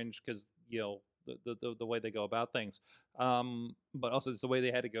kind of cringe because the way they go about things, but also it's the way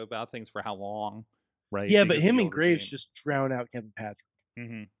they had to go about things for how long, right? Yeah, but Because the him heel and Graves regime. just drown out Kevin Patrick.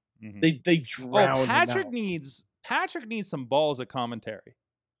 Mm-hmm. They Oh, drown him out. Patrick needs some balls at commentary.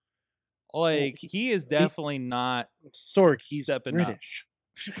 Well, Like he is definitely not Sorg, he's stepping British.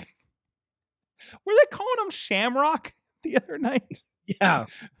 up. Were they calling him Shamrock the other night? Yeah.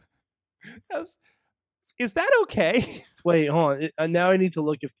 Is that okay? Wait, hold on. Now I need to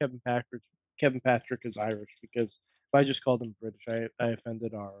look if Kevin Patrick is Irish, because if I just called him British, I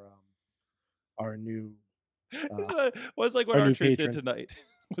offended our new was like what our our new truth did patron. tonight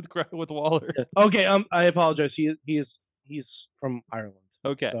with Waller. Yeah. Okay, I apologize. He's from Ireland.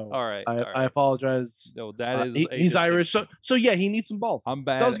 Okay, So all right. I apologize. No, that is He's Irish. So yeah, he needs some balls. I'm So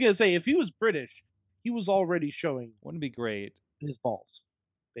bad. I was gonna say if he was British, he was already showing Wouldn't it be great? his balls,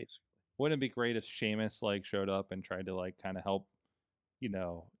 basically. Wouldn't it be great if Sheamus like showed up and tried to like kind of help,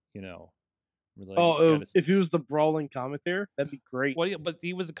 really? Oh, if he was the brawling commentator, that'd be great. Well, yeah, but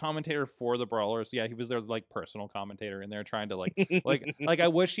he was a commentator for the Brawlers. Yeah, he was their like personal commentator, and they're trying to like I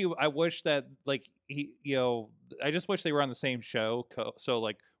wish that like he I just wish they were on the same show. So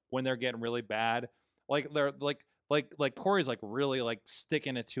like when they're getting really bad, like they're like Corey's like really like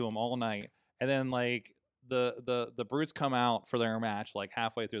sticking it to him all night, and then like the Brutes come out for their match like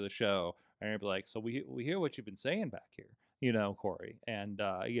halfway through the show, and they'd be like, so we hear what you've been saying back here. Corey, and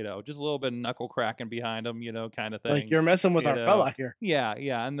just a little bit of knuckle cracking behind him, kind of thing. Like you're messing with our fella here. Yeah,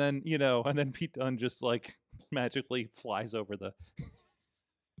 and then and then Pete Dunne just like magically flies over the.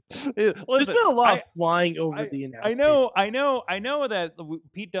 There's been a lot of flying over the announcement. I know that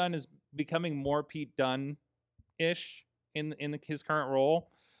Pete Dunne is becoming more Pete Dunne-ish in his current role,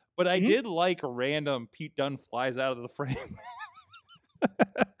 but I did like a random Pete Dunne flies out of the frame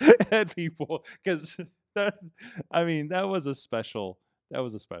at people because. That was a special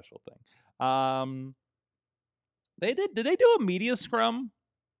thing. Did they do a media scrum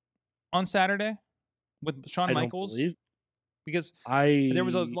on Saturday with Shawn Michaels? Because there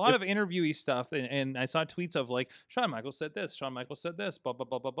was a lot of interviewee stuff, and I saw tweets of like Shawn Michaels said this, blah blah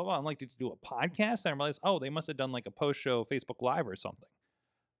blah blah blah. I'm like, did you do a podcast? And I realized, they must have done like a post show Facebook Live or something.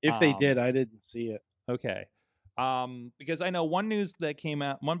 If they did, I didn't see it. Okay. Because I know one bit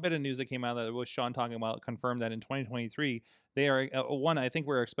of news that came out that was Sean talking about confirmed that in 2023 they are I think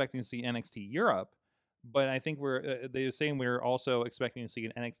we're expecting to see NXT Europe, but I think they're saying we're also expecting to see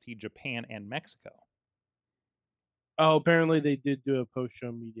an NXT Japan and Mexico. Oh, apparently they did do a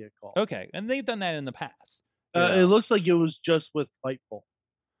post-show media call. Okay, and they've done that in the past. It looks like it was just with Fightful.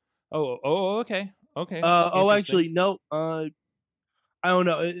 Oh, okay. Actually, no. I don't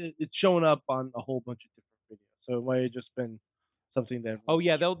know. It's showing up on a whole bunch of different videos, so it might have just been something that. Oh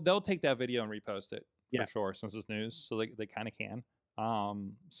yeah, they'll take that video and repost it for sure since it's news, so they kind of can.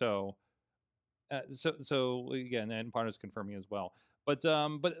 So again, and Pardo's confirming as well. But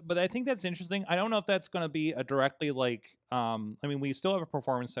I think that's interesting. I don't know if that's going to be a directly like. We still have a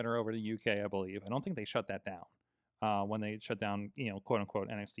performance center over the UK, I believe. I don't think they shut that down when they shut down, quote unquote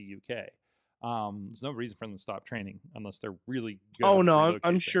NXT UK. There's no reason for them to stop training unless they're really good. Oh no,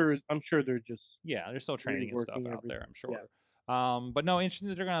 I'm sure they're just they're still training and stuff out there. I'm sure. Yeah. But no, interesting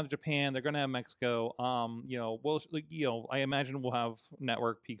that they're gonna have Japan. They're gonna have Mexico. I imagine we'll have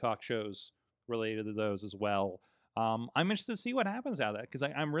network Peacock shows related to those as well. I'm interested to see what happens out of that because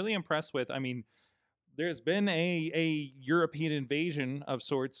I'm really impressed with. There's been a European invasion of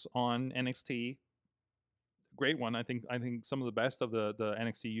sorts on NXT. Great one. I think some of the best of the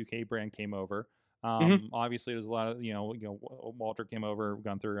NXT UK brand came over. Obviously, there's a lot of Walter came over,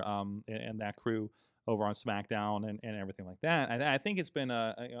 Gunther, and that crew over on SmackDown and everything like that. I think it's been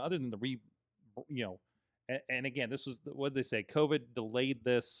other than the and again, this was what did they say? COVID delayed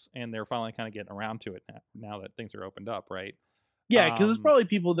this, and they're finally kind of getting around to it now that things are opened up, right? Yeah, because there's probably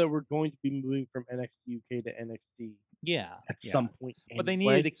people that were going to be moving from NXT UK to NXT at some point. But they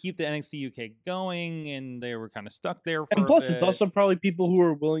needed to keep the NXT UK going, and they were kind of stuck there for and plus, it's also probably people who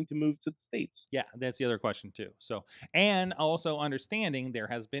are willing to move to the States. Yeah, that's the other question too. So, and also understanding there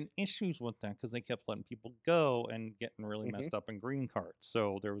has been issues with that because they kept letting people go and getting really messed up in green cards.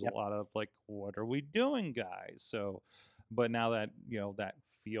 So there was a lot of like, what are we doing, guys? So, but now that that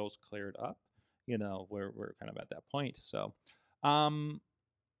feels cleared up, we're kind of at that point. So,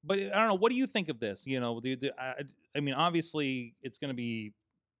 but I don't know. What do you think of this? I mean, obviously, it's going to be,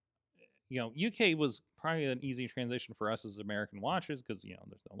 UK was probably an easy transition for us as American watchers because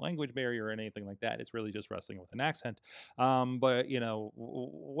there's no language barrier or anything like that. It's really just wrestling with an accent. But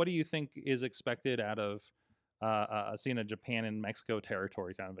what do you think is expected out of seeing a Japan and Mexico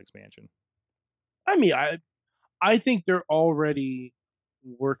territory kind of expansion? I mean, I think they're already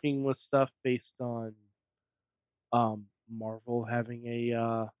working with stuff based on Marvel having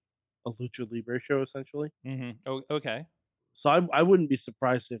a Lucha Libre show essentially. Oh, okay. So I wouldn't be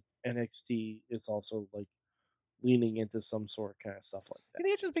surprised if NXT is also like leaning into some sort of kind of stuff like that. You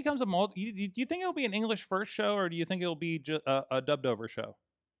think it just becomes a multi? Do you think it'll be an English first show, or do you think it'll be just a dubbed over show?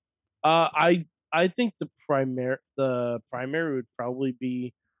 I think the primary would probably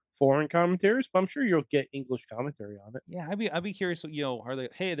be foreign commentators, but I'm sure you'll get English commentary on it. Yeah, I'd be curious. Are they?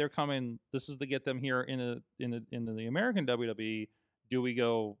 Hey, they're coming. This is to get them here in the American WWE. Do we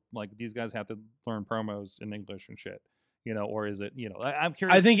go like these guys have to learn promos in English and shit? Or is it? I'm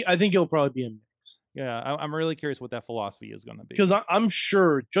curious. I think it'll probably be a mix. Yeah, I'm really curious what that philosophy is going to be. Because I'm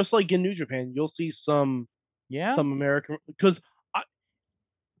sure, just like in New Japan, you'll see some American. Because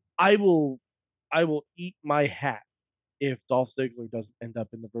I will eat my hat if Dolph Ziggler doesn't end up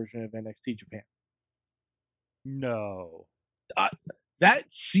in the version of NXT Japan. No, that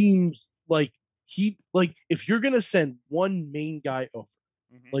seems like if you're gonna send one main guy over,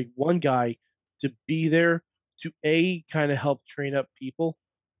 like one guy to be there to kind of help train up people,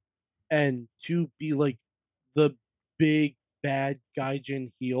 and to be like the big bad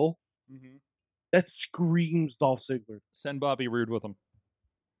gaijin heel, that screams Dolph Ziggler. Send Bobby Roode with him.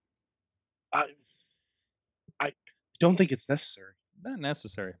 I don't think it's necessary. Not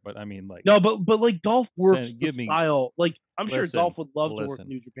necessary, but I mean, like no, but like Dolph works the style. Like I'm sure Dolph would love to work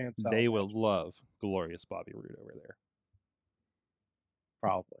New Japan style. They will love glorious Bobby Roode over there.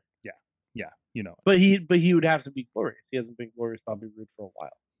 Probably. Yeah. But he would have to be glorious. He hasn't been glorious Bobby Roode for a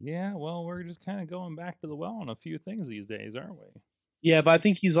while. Yeah, well, we're just kind of going back to the well on a few things these days, aren't we? Yeah, but I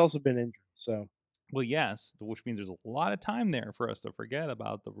think he's also been injured. So. Well, yes, which means there's a lot of time there for us to forget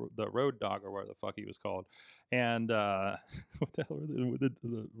about the Road Dog or whatever the fuck he was called, and what the hell were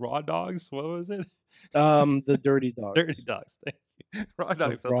the Raw Dogs? What was it? The Dirty Dogs. Dirty Dogs. Thank you. Raw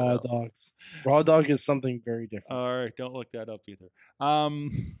Dogs. Raw Dogs. Raw Dog is something very different. All right, don't look that up either.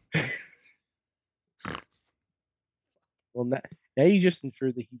 Well, now you just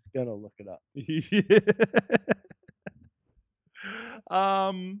ensured that he's gonna look it up.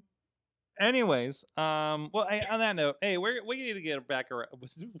 Anyways, well, on that note, hey, we need to get back around.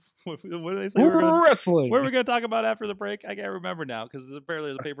 What did I say? Wrestling. What are we going to talk about after the break? I can't remember now because apparently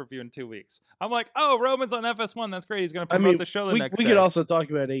there's a pay-per-view in 2 weeks. I'm like, oh, Roman's on FS1. That's great. He's going to promote the show the next day. We could also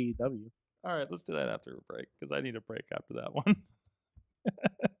talk about AEW. All right, let's do that after a break because I need a break after that one.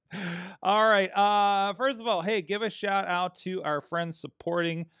 All right. First of all, hey, give a shout out to our friends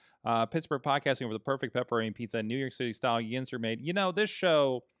supporting Pittsburgh Podcasting over the perfect pepperoni pizza, New York City style yins are made. This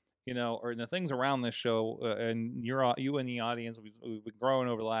show, or the things around this show, and you and the audience, we've been growing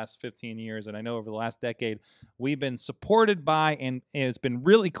over the last 15 years, and I know over the last decade, we've been supported by, and it's been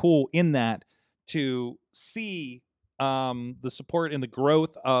really cool in that to see the support and the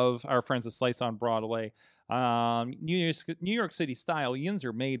growth of our friends at Slice on Broadway. New York City style yins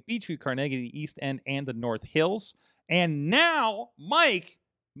are made, Beachview, Carnegie, the East End, and the North Hills. And now, Mike,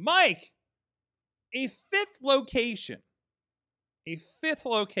 a fifth location.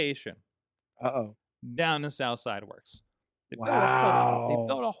 Down in Southside Works. They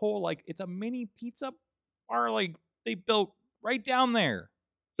built a whole like it's a mini pizza bar, like they built right down there.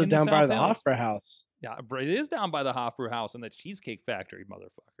 So down by the Hofbräu House. Yeah, it is down by the Hofbräu House and the Cheesecake Factory,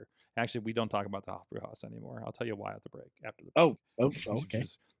 motherfucker. Actually, we don't talk about the Hofbräu House anymore. I'll tell you why after the break. Okay.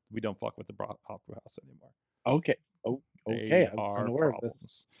 We don't fuck with the Hofbräu House anymore. Okay. Okay. I'm aware of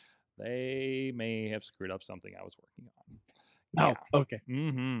this. They may have screwed up something I was working on. Yeah. Oh, okay.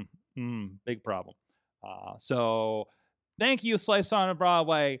 Big problem. So thank you, Slice on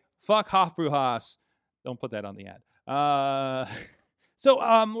Broadway. Fuck Hofbrauhaus. Don't put that on the ad. So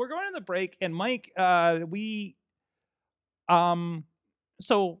we're going to the break, and Mike,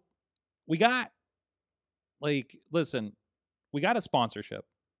 so we got listen, we got a sponsorship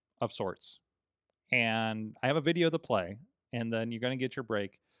of sorts, and I have a video to play, and then you're gonna get your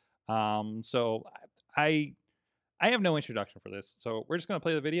break. So I have no introduction for this, so we're just gonna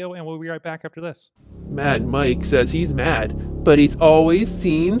play the video, and we'll be right back after this. Mad Mike says he's mad, but he's always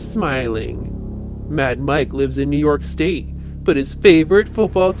seen smiling. Mad Mike lives in New York State, but his favorite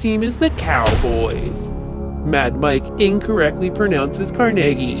football team is the Cowboys. Mad Mike incorrectly pronounces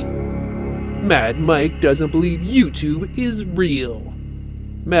Carnegie. Mad Mike doesn't believe YouTube is real.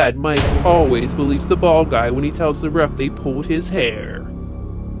 Mad Mike always believes the ball guy when he tells the ref they pulled his hair.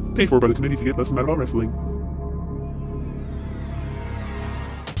 Paid for by the committee to get less mad about wrestling.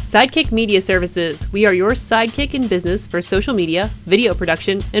 Sidekick Media Services. We are your sidekick in business for social media, video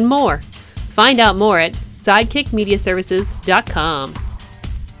production, and more. Find out more at sidekickmediaservices.com.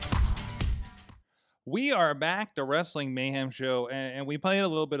 We are back, the Wrestling Mayhem Show, and we played a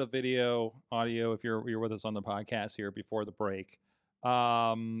little bit of video audio if you're with us on the podcast here before the break.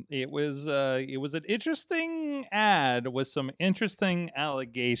 It was an interesting ad with some interesting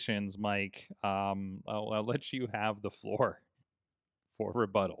allegations, Mike. I'll let you have the floor for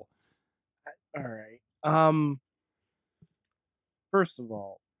rebuttal. All right. First of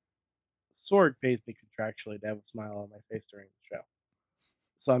all, Sword pays me contractually to have a smile on my face during the show.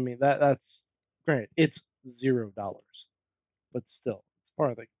 So I mean that's great. It's $0, but still, it's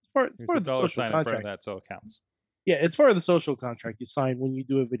part of the There's a of the dollar social sign in front of contract. that, so it counts. Yeah, it's part of the social contract you sign when you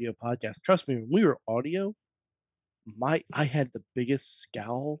do a video podcast. Trust me, when we were audio, I had the biggest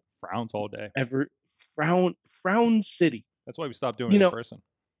scowl Frowns all day. ever. Frown City. That's why we stopped doing You it know- in person.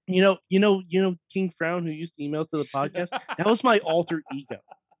 You know King Frown, who used to email to the podcast. That was my alter ego.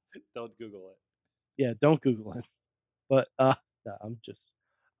 Don't Google it. Yeah, don't Google it. But no, I'm just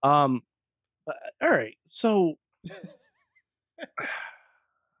all right. So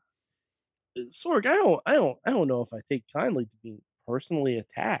Sorg, I don't know if I take kindly to being personally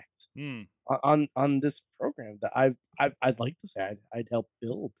attacked on this program that I'd like to say I'd help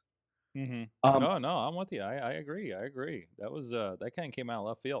build. Mm-hmm. Um, No, I'm with you. I agree. That was that kind of came out of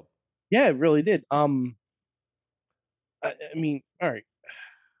left field. Yeah, it really did. I mean, all right.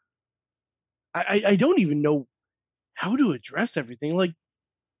 I don't even know how to address everything. Like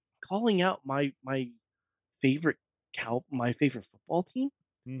calling out my favorite my favorite football team.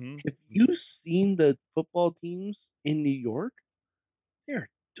 Mm-hmm. Have you seen the football teams in New York? They're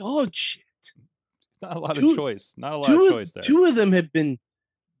dog shit. It's not a lot Two- of choice. Not a lot of choice there. Two of them have been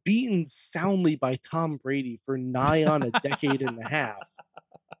beaten soundly by Tom Brady for nigh on a decade and a half.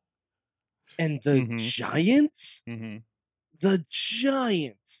 And the Mhm. Giants? Mm-hmm. The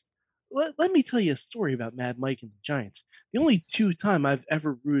Giants. Let me tell you a story about Mad Mike and the Giants. The only two time I've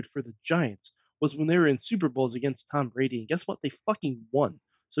ever rooted for the Giants was when they were in Super Bowls against Tom Brady. And guess what? They fucking won.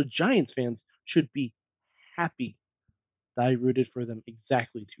 So Giants fans should be happy that I rooted for them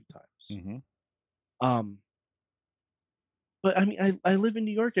exactly two times. Mm-hmm. But I mean, I live in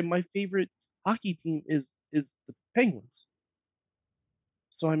New York, and my favorite hockey team is the Penguins.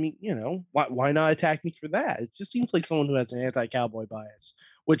 So I mean, why not attack me for that? It just seems like someone who has an anti-cowboy bias.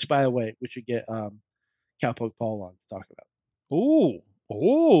 Which, by the way, we should get Cowpoke Paul on to talk about. Ooh.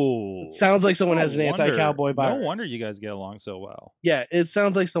 It sounds like someone has an anti-cowboy bias. No wonder you guys get along so well. Yeah, it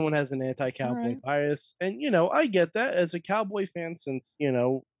sounds like someone has an anti-cowboy Alright. bias, and I get that as a cowboy fan since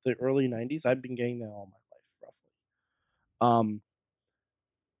the early '90s. I've been getting that all my life, roughly.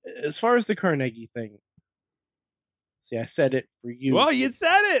 As far as the Carnegie thing, see, I said it for you. Well, you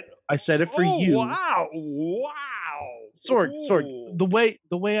said it. I said it for Oh, you. Wow. Sword. Ooh. The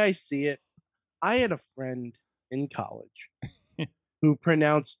way I see it, I had a friend in college who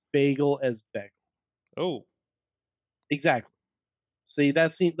pronounced bagel as bagel. Oh. Exactly. See,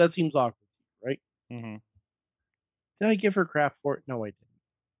 that seems awkward, right? Mm-hmm. Did I give her crap for it? No, I didn't.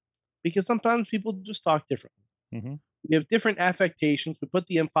 Because sometimes people just talk differently. Mm-hmm. We have different affectations. We put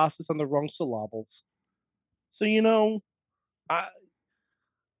the emphasis on the wrong syllables. So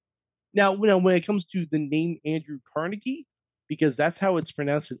now when it comes to the name Andrew Carnegie, because that's how it's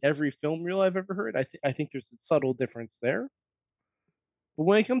pronounced in every film reel I've ever heard, I think there's a subtle difference there. But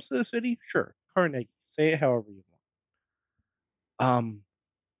when it comes to the city, sure, Carnegie. Say it however you want.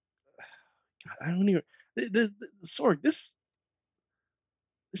 God, I don't even. The Sorg, this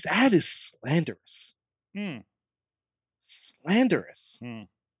ad is slanderous. Slanderous. Mm.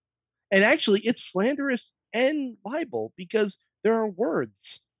 And actually, it's slanderous and libel because there are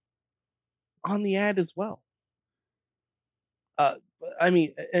words on the ad as well. I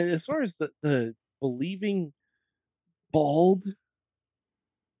mean, and as far as the believing bald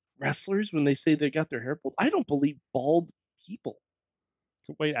wrestlers when they say they got their hair pulled, I don't believe bald people.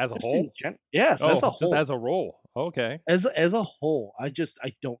 Wait, as a Just whole? yes, as a Oh, just whole. as a role. Okay. As a whole, I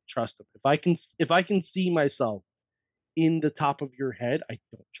don't trust them. If I can see myself in the top of your head, I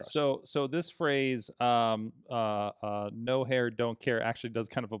don't trust them. So this phrase, no hair, don't care, actually does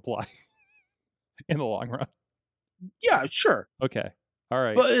kind of apply in the long run. Yeah, sure. Okay. All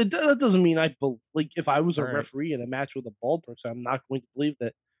right. But that doesn't mean like if I was a All right. referee in a match with a bald person, I'm not going to believe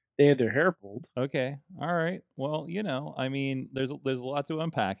that they had their hair pulled. Okay. All right. Well, I mean, there's a lot to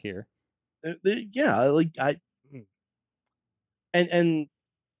unpack here. Yeah, like and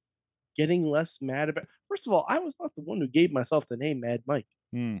getting less mad about. First of all, I was not the one who gave myself the name Mad Mike.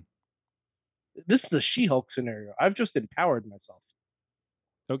 This is a She-Hulk scenario. I've just empowered myself.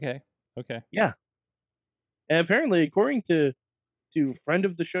 Okay. Okay. Yeah. And apparently, according to friend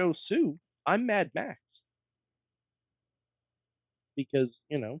of the show Sue, I'm Mad Max because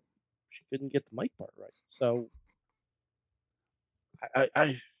she couldn't get the Mike part right. So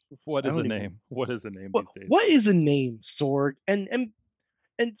what I is a don't name? even- What is a name What, these days? what is a name, Sorg? And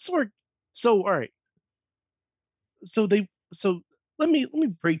Sorg. So all right. So let me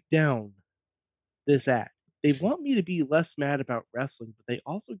break down this ad. They want me to be less mad about wrestling, but they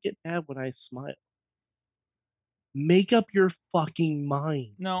also get mad when I smile. Make up your fucking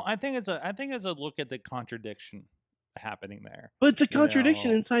mind. No, I think it's a look at the contradiction happening there. But it's a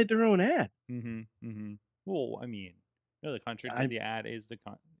contradiction know. inside their own ad. Well, I mean, the contradiction. The ad is the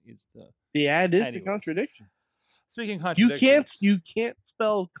The ad is the Anyways. contradiction. Speaking of contradictions, You can't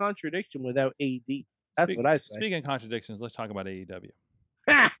spell contradiction without AD. That's what I say. Speaking of contradictions, let's talk about AEW.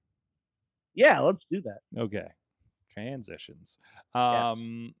 Ha! Yeah, let's do that. Okay. Transitions. Yes.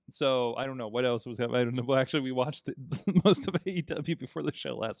 So I don't know what else was happening. I don't know. Well, actually, we watched most of AEW before the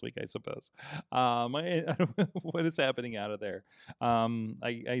show last week, I suppose. I don't know what is happening out of there.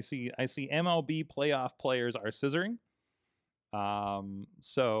 I see MLB playoff players are scissoring.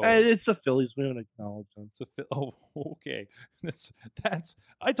 So It's the Phillies. We don't acknowledge them. oh, okay. That's.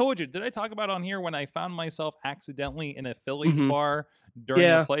 I told you. Did I talk about on here when I found myself accidentally in a Phillies bar during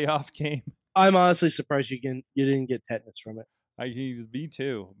a playoff game? I'm honestly surprised you didn't get tetanus from it. Me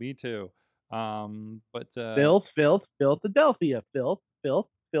too. But Philadelphia, Philadelphia,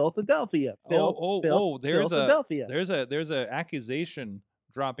 Philadelphia. There's a accusation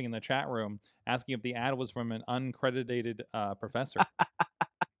dropping in the chat room asking if the ad was from an uncredited professor.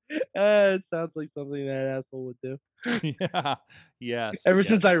 It sounds like something that asshole would do. Yeah. Yes. Ever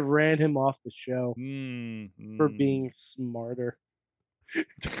since I ran him off the show for Mm. being smarter.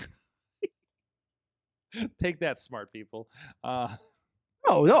 Take that, smart people.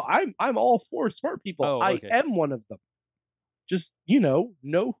 No, I'm all for smart people. Oh, okay. I am one of them. Just know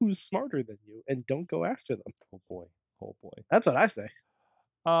who's smarter than you and don't go after them. Oh boy. That's what I say.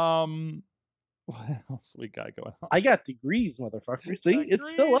 What else we got going on? I got degrees, motherfucker. See, it's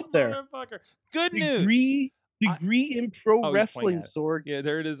still up there. Motherfucker. Good news. Degree in pro he's wrestling, pointing at it. Sword. Yeah,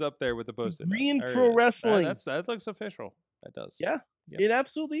 there it is up there with the post-it. Degree in There it pro is. wrestling. That looks official. That does. Yeah, Yep. it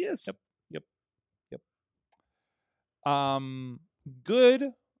absolutely is. Yep.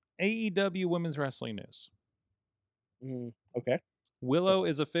 Good AEW women's wrestling news. Okay. Willow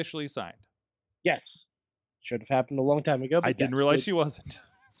is officially signed. Yes. Should have happened a long time ago. But I didn't realize she wasn't.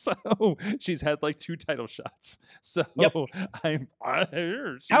 So she's had like 2 title shots. So Yep. she's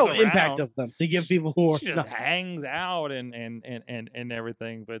How around. impact of them to give people who are She just hangs out and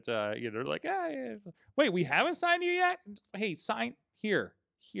everything. But they're like, hey, wait, we haven't signed you yet? Hey, sign here.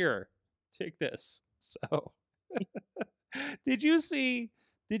 Take this. So did you see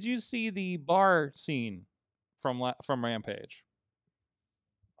the bar scene from Rampage?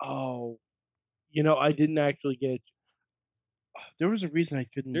 Oh, I didn't actually get it. There was a reason I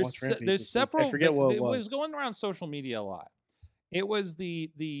couldn't watch Rampage. There's this week. several. I forget what it was. was going around social media a lot. It was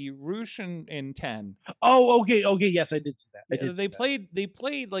the Roosh and 10. Oh, okay, yes, I did see that. They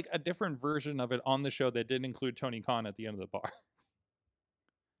played like a different version of it on the show that didn't include Tony Khan at the end of the bar.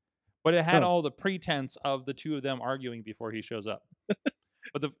 But it had all the pretense of the two of them arguing before he shows up.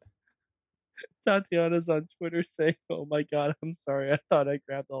 But Tatiana's on Twitter saying, "Oh my god, I'm sorry. I thought I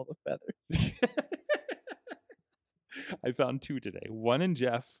grabbed all the feathers." I found 2 today. One in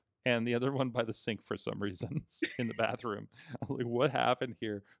Jeff and the other one by the sink for some reason in the bathroom. I was like, what happened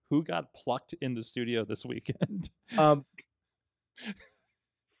here? Who got plucked in the studio this weekend?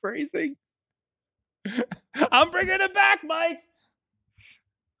 Phrasing. I'm bringing it back, Mike.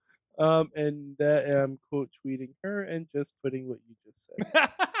 And I'm quote tweeting her and just putting what you just said.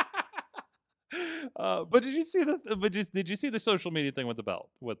 But did you see did you see the social media thing with the belt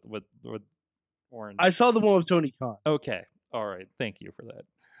with Orange? I saw the one with Tony Khan. Okay, all right. Thank you for that.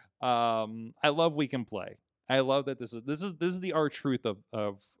 I love We Can Play. I love that this is the R-Truth of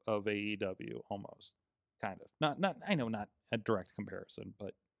AEW almost, kind of. Not I know, not a direct comparison,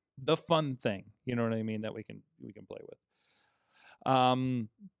 but the fun thing. You know what I mean, that we can play with.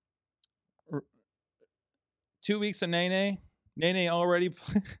 2 weeks of Nene already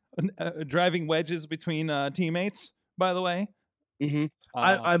driving wedges between teammates. By the way,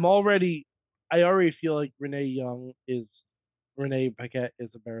 I already feel like Renee Paquette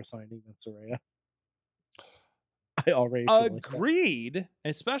is a better signing than Soraya. I already feel agreed, like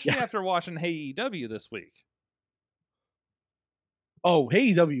especially after watching AEW this week. Oh,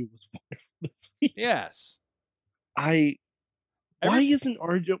 AEW was wonderful this week. Yes. Why isn't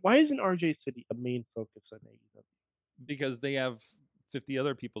RJ City a main focus on AEW? Because they have 50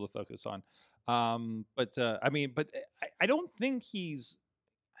 other people to focus on. I don't think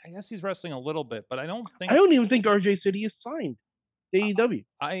I guess he's wrestling a little bit, but I don't even think RJ City is signed to AEW.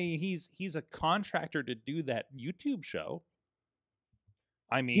 He's a contractor to do that YouTube show.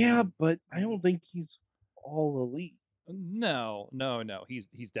 I mean, yeah, but I don't think he's all elite. No.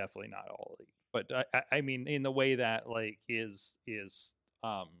 He's definitely not all elite. But I mean, in the way that like is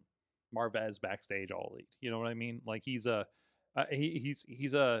Marvez backstage all elite. You know what I mean? Like he's an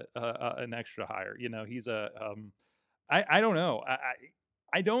extra hire. You know, he's I don't know.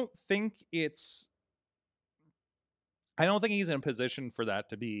 I don't think he's in a position for that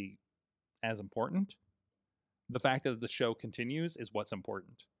to be as important. The fact that the show continues is what's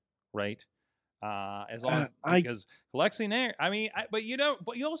important, right? As long as because Lexi Nair, but you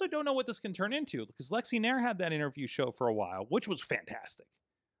also don't know what this can turn into, because Lexi Nair had that interview show for a while, which was fantastic.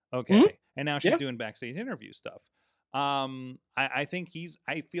 Okay, and now she's doing backstage interview stuff. I think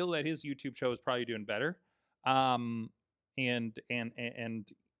I feel that his YouTube show is probably doing better. And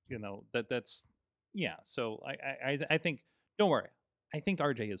you know that's yeah. So I think, don't worry. I think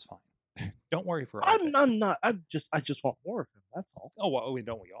RJ is fine. Don't worry for RJ. I'm not. I just want more of him. That's all. Oh well,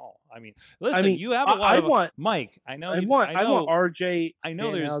 don't we all? I mean, listen. You have a lot of Mike. I know. I want RJ. I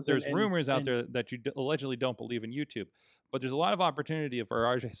know there's rumors out there that you allegedly don't believe in YouTube, but there's a lot of opportunity for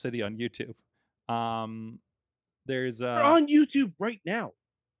RJ City on YouTube. We're on YouTube right now.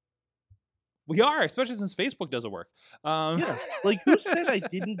 We are, especially since Facebook doesn't work. Yeah, like who said I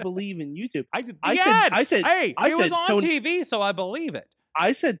didn't believe in YouTube? I said, hey, it was on TV, so I believe it.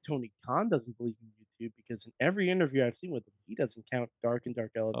 I said Tony Khan doesn't believe in YouTube because in every interview I've seen with him, he doesn't count Dark and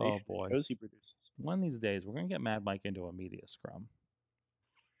Dark Elevation shows he produces. One of these days, we're gonna get Mad Mike into a media scrum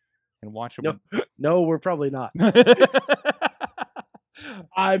and watch him. No, we're probably not.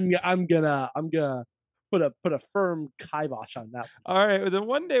 I'm gonna put a firm kibosh on that one. All right, then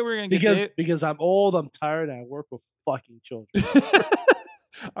one day we're gonna get because I'm old, I'm tired, and I work with fucking children.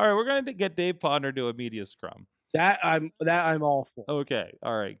 All right, we're gonna get Dave Podner to a media scrum. That I'm all for. Okay,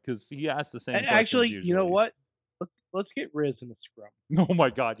 all right, because he asked the same. And actually, you know what? Let's get Riz in a scrum. Oh my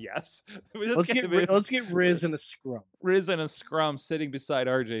God, yes. Let's get Riz in a scrum. Riz in a scrum, sitting beside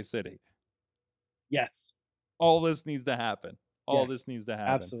RJ City. Yes. All this needs to happen. This needs to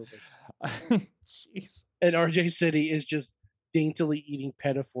happen. Absolutely. Jeez. And RJ City is just daintily eating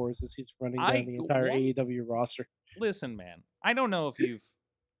pedophores as he's running down the entire AEW roster. Listen, man, I don't know if you've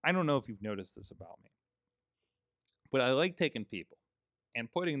noticed this about me, but I like taking people and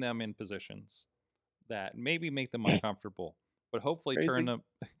putting them in positions that maybe make them uncomfortable, but hopefully turn them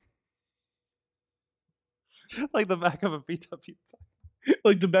like the back of a VW.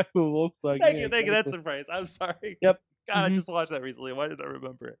 Like the back of a Volkswagen. Thank you. That's the phrase. I'm sorry. Yep. God, I just watched that recently. Why did I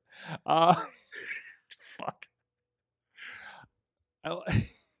remember it? Fuck.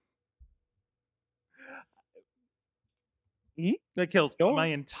 That kills my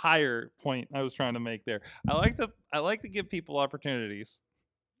entire point I was trying to make there. I like to give people opportunities.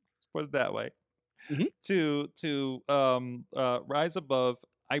 Let's put it that way. To rise above.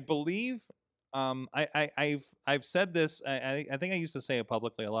 I believe. I've said this. I think I used to say it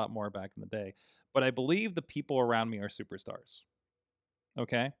publicly a lot more back in the day. But I believe the people around me are superstars.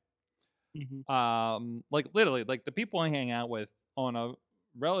 Okay. Like literally, like the people I hang out with on a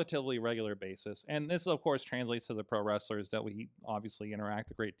relatively regular basis, and this of course translates to the pro wrestlers that we obviously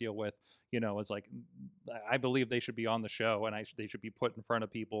interact a great deal with. You know, it's like I believe they should be on the show, and they should be put in front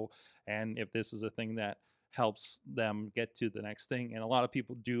of people. And if this is a thing that helps them get to the next thing, and a lot of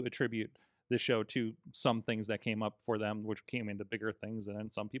people do attribute the show to some things that came up for them, which came into bigger things, and then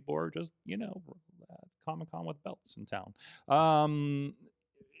some people are just, you know, Comic-Con with belts in town,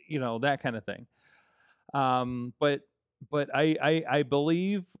 you know, that kind of thing. But but I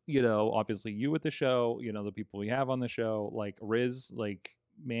believe, obviously you with the show, the people we have on the show, like Riz, like,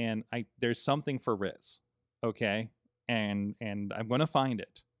 man, there's something for Riz, okay, and I'm gonna find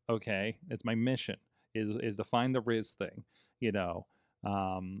it, okay. It's my mission is to find the Riz thing, and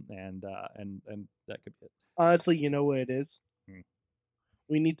that could be it. Honestly, you know what it is? Hmm.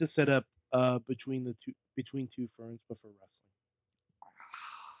 We need to set up between two ferns, but for wrestling.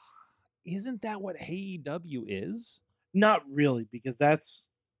 Isn't that what AEW is? Not really, because that's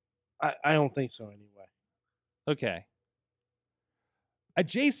I don't think so anyway. Okay.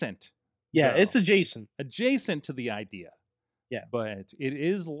 Adjacent. Yeah, though. it's adjacent to the idea. Yeah. But it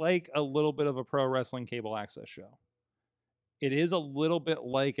is like a little bit of a pro wrestling cable access show. It is a little bit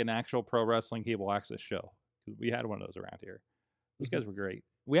like an actual pro wrestling cable access show. We had one of those around here. Those guys were great.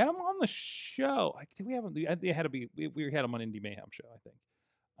 We had them on the show. I think we haven't. They had to be. We had them on Indie Mayhem show, I think.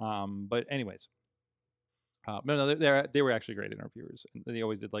 But anyways, no, they were actually great interviewers. And they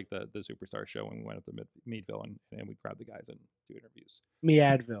always did like the Superstar show when we went up to Meadville and we'd grab the guys and do interviews.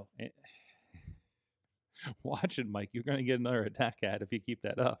 Meadville. Watch it, Mike. You're going to get another attack ad if you keep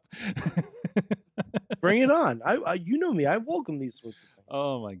that up. Bring it on. I you know me. I welcome these sorts of things.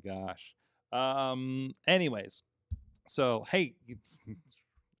 Oh my gosh. Anyways, so hey,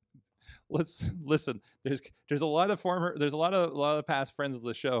 let's listen. There's a lot of past friends of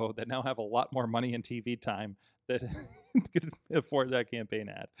the show that now have a lot more money and TV time that could afford that campaign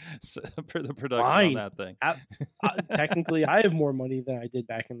ad for the production on that thing. Technically, I have more money than I did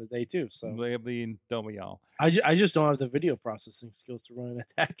back in the day too. So I mean, don't we all? I just don't have the video processing skills to run an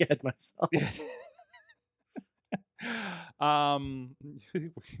attack ad myself.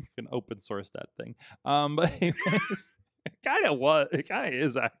 We can open source that thing. But anyways, it kind of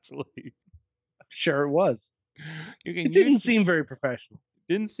is actually. Sure, it was. It didn't seem very professional.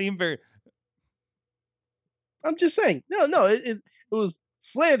 Didn't seem very. I'm just saying. No, it was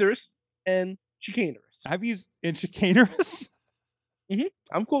slanderous and chicanerous. I've used chicanerous.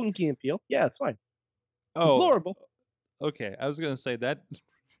 I'm quoting Key and Peele. Yeah, it's fine. Oh, deplorable. Okay, I was gonna say that.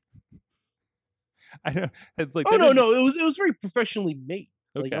 I know. It's like. Oh no! It was very professionally made.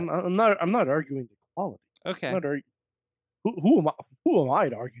 Okay. Like I'm not arguing the quality. Okay. I'm not who am I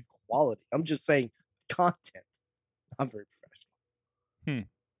to argue quality? I'm just saying content. I'm very professional.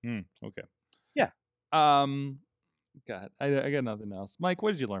 Okay. Yeah. God, I got nothing else. Mike,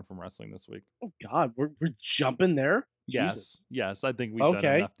 what did you learn from wrestling this week? Oh God, we're jumping there. Yes, Jesus. yes. I think we've done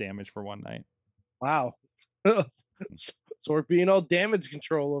enough damage for one night. Wow. So we're being all damage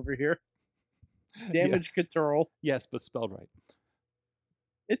control over here. Damage control. Yes, but spelled right.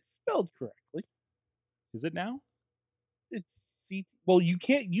 It's spelled correctly. Is it now? It's well, you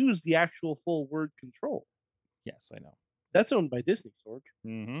can't use the actual full word control. Yes, I know. That's owned by Disney, Sorg.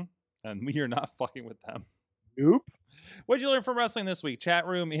 Mm-hmm. And we are not fucking with them. Nope. What did you learn from wrestling this week? Chat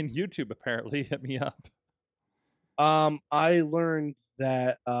room in YouTube, apparently. Hit me up. I learned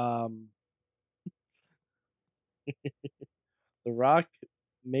that The Rock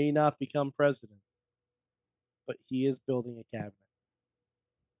may not become president, but he is building a cabinet.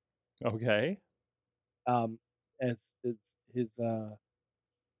 Okay. As his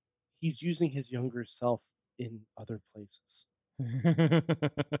he's using his younger self in other places.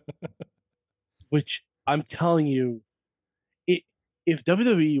 Which I'm telling you, if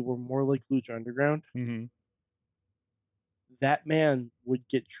WWE were more like Lucha Underground, that man would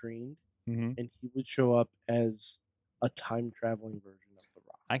get trained and he would show up as a time traveling version of The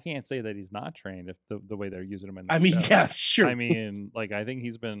Rock. I can't say that he's not trained if the way they're using him in the show. Yeah, sure. I mean, like I think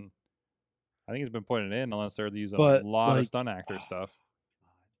he's been putting it in unless they're using a lot of stunt actor stuff.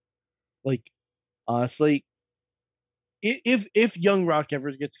 Like honestly, if Young Rock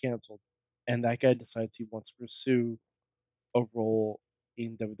ever gets canceled and that guy decides he wants to pursue a role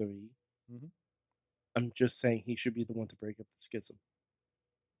in WWE, I'm just saying he should be the one to break up the schism.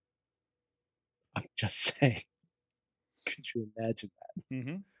 I'm just saying. Could you imagine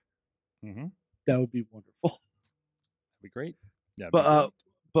that? That would be wonderful. That'd be great. Yeah. But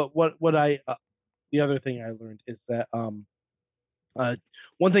what I the other thing I learned is that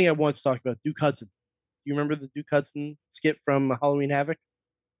one thing I want to talk about, Duke Hudson. Do you remember the Duke Hudson skit from Halloween Havoc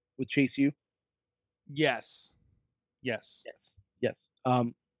with Chase U? Yes.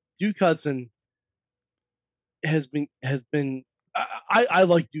 Duke Hudson has been. I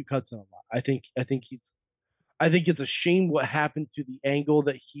like Duke Hudson a lot. I think it's a shame what happened to the angle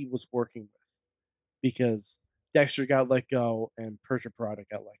that he was working with, because Dexter got let go and Persia Parada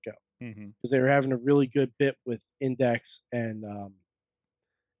got let go because they were having a really good bit with Index and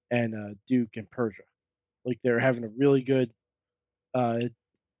Duke and Persia. Like they were having a really good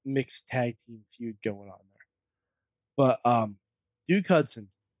mixed tag team feud going on there. But Duke Hudson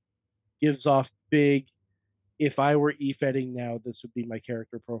gives off big. If I were e-fetting now, this would be my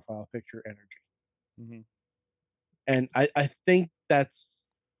character profile picture energy, Mm-hmm. and I think that's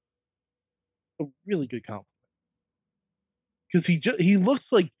a really good compliment because he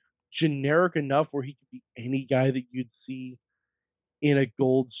looks like generic enough where he could be any guy that you'd see in a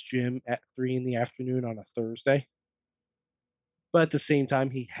Gold's Gym at 3 in the afternoon on a Thursday. But at the same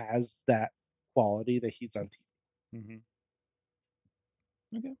time, he has that quality that he's on TV. Mm-hmm.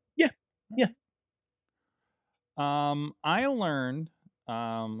 Okay. Yeah, yeah. I learned.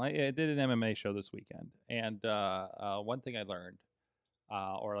 I did an MMA show this weekend, and one thing I learned,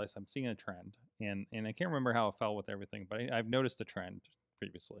 or at least I'm seeing a trend, and I can't remember how it fell with everything, but I've noticed a trend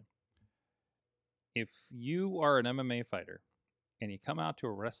previously. If you are an MMA fighter and you come out to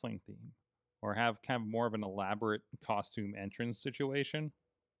a wrestling theme, or have kind of more of an elaborate costume entrance situation,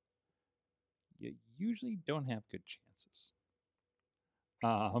 you usually don't have good chances.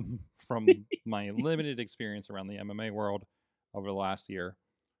 From my limited experience around the MMA world over the last year.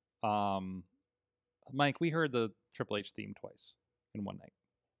 Mike, we heard the Triple H theme twice in one night.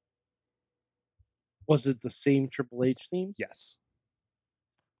 Was it the same Triple H themes? Yes.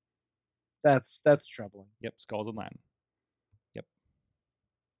 That's troubling. Yep. Skulls and Latin. Yep.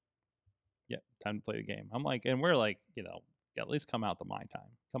 Yep. Time to play the game. I'm like, and we're like, at least come out to my time.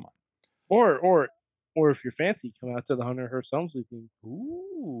 Come on. Or if you're fancy, come out to the Hunter Hearst Helmsley theme.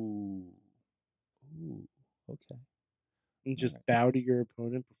 Ooh. Okay. And just bow to your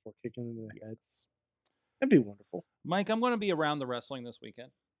opponent before kicking them in the heads. That'd be wonderful. Mike, I'm going to be around the wrestling this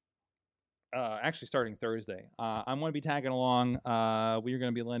weekend. Actually, starting Thursday. I'm going to be tagging along. We are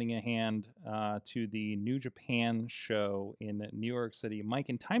going to be lending a hand to the New Japan show in New York City. Mike,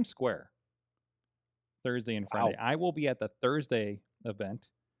 in Times Square, Thursday and Friday. Wow. I will be at the Thursday event,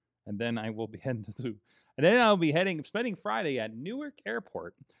 and then I will be heading spending Friday at Newark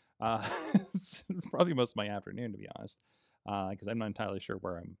Airport. It's probably most of my afternoon, to be honest, because I'm not entirely sure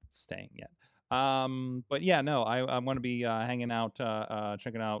where I'm staying yet. But yeah, no, I'm going to be hanging out,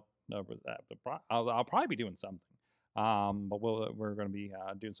 checking out. I'll probably be doing something. But we're going to be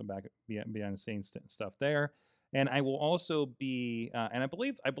doing some behind the scenes stuff there, and I will also be, and I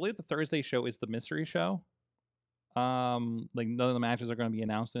believe the Thursday show is the mystery show. Like none of the matches are going to be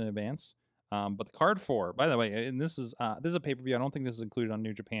announced in advance. But the card for, by the way, and this is a pay-per-view. I don't think this is included on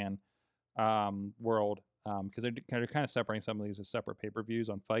New Japan World, because they're kind of separating some of these as separate pay-per-views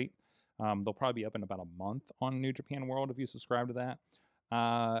on Fight. They'll probably be up in about a month on New Japan World if you subscribe to that.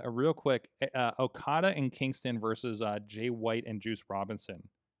 Real quick, Okada and Kingston versus Jay White and Juice Robinson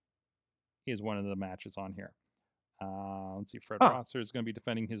is one of the matches on here. Let's see, Fred Rosser is going to be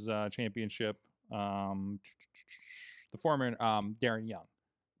defending his championship. The former Darren Young,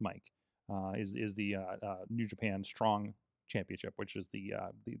 Mike, is the New Japan Strong Championship, which is the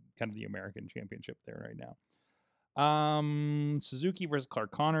kind of the American championship there right now. Suzuki versus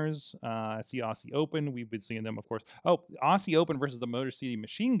Clark Connors. I see Aussie Open. We've been seeing them, of course. Oh, Aussie Open versus the Motor City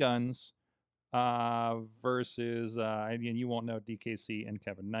Machine Guns versus, and you won't know, DKC and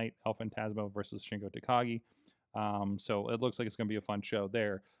Kevin Knight. El Fantasma versus Shingo Takagi. So it looks like it's going to be a fun show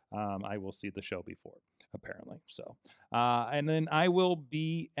there. I will see the show before, apparently. So, and then I will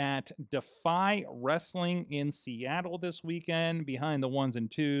be at Defy Wrestling in Seattle this weekend, behind the 1s and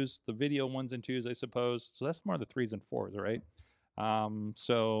 2s, the video 1s and 2s, I suppose. So that's more the 3s and 4s, right?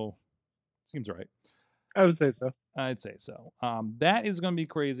 So seems right. I would say so. I'd say so. That is going to be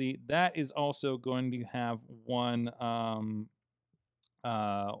crazy. That is also going to have one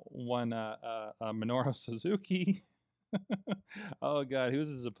Minoru Suzuki. Oh god, who's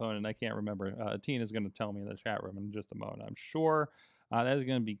his opponent? I can't remember. Tina's going to tell me in the chat room in just a moment, I'm sure. That is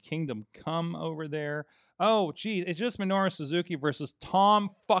going to be Kingdom Come over there. Oh geez, it's just Minoru Suzuki versus Tom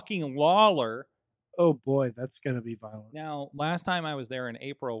fucking Lawler. Oh boy, that's going to be violent. Now, last time I was there in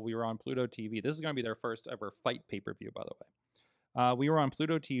April, we were on Pluto TV. This is going to be their first ever Fight pay-per-view, by the way. We were on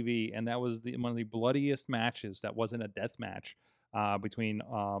Pluto TV, and that was one of the bloodiest matches that wasn't a death match between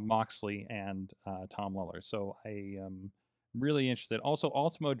Moxley and Tom Lawler. So I am really interested. Also,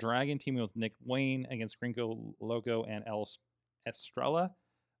 Ultimo Dragon teaming with Nick Wayne against Gringo Loco and El Estrella.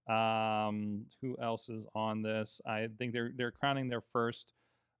 Who else is on this? I think they're crowning their first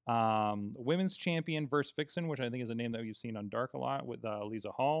women's champion versus Vixen, which I think is a name that we've seen on Dark a lot with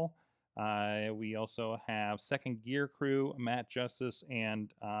Lisa Hall. We also have Second Gear Crew, Matt Justice,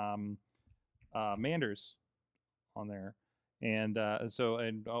 and Manders on there. And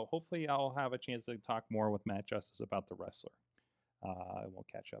hopefully I'll have a chance to talk more with Matt Justice about the wrestler. We'll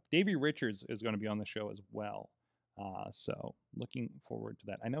catch up. Davey Richards is going to be on the show as well. So looking forward to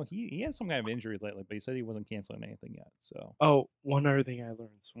that. I know he has some kind of injury lately, but he said he wasn't canceling anything yet. So Oh, one other thing I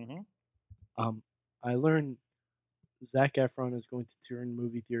learned. Mhm. I learned Zac Efron is going to turn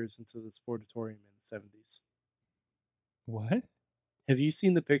movie theaters into the Sportatorium in the 70s. What? Have you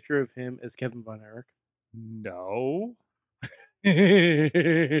seen the picture of him as Kevin Von Erich? No.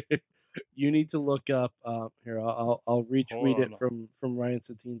 You need to look up. Here, I'll retweet it on. from Ryan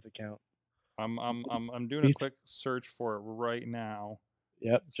Satine's account. I'm doing a It's- quick search for it right now.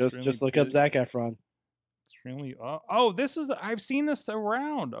 Yep, Extremely just look up busy. Zac Efron. Extremely. Oh, this is I've seen this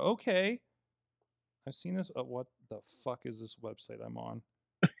around. Okay. I've seen this. What the fuck is this website I'm on?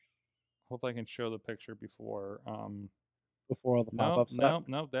 Hope I can show the picture before. Before all the No, pop-ups.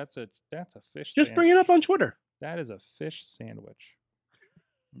 no. That's a fish. Just bring it up on Twitter. That is a fish sandwich.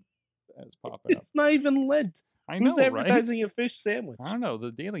 That is popping up. It's not even Lent. I know, Who's advertising right? a fish sandwich? I don't know.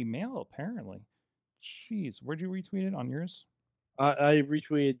 The Daily Mail, apparently. Jeez, where'd you retweet it? On yours? I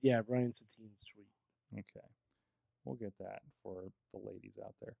retweeted, Ryan Satine's tweet. Okay, we'll get that for the ladies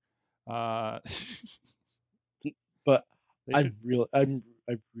out there. But They I should- really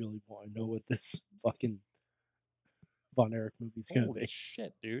want to know what this fucking Von Erich movie's gonna Holy be.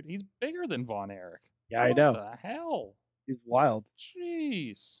 shit, dude! He's bigger than Von Erich. Yeah, I What know. the hell? He's wild.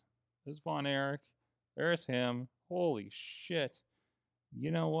 Jeez, there's Von Erich. There's him. Holy shit!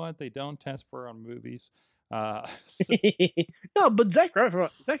 You know what? They don't test for on movies. So- No, but Zac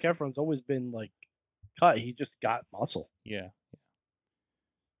Efron's always been like cut. He just got muscle. Yeah.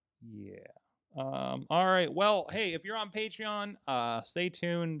 All right. Well, hey, if you're on Patreon, stay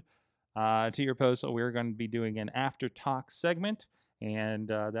tuned to your post. So we're going to be doing an after talk segment, and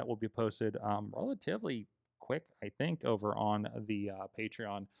that will be posted relatively quick, I think, over on the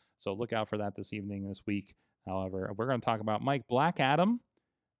Patreon. So look out for that this week. However, we're going to talk about Mike Black Adam,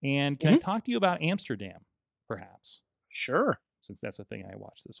 and can I talk to you about Amsterdam, perhaps? Sure. Since that's the thing I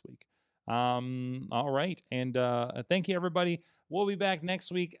watched this week. All right. And thank you, everybody. We'll be back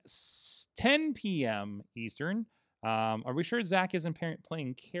next week, 10 p.m. Eastern. Are we sure Zach isn't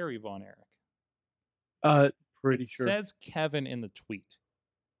playing Carrie Von Erich? Pretty sure. It says Kevin in the tweet.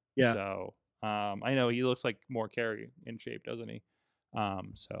 Yeah. So I know he looks like more Carrie in shape, doesn't he?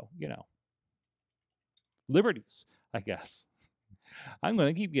 So, liberties, I guess. I'm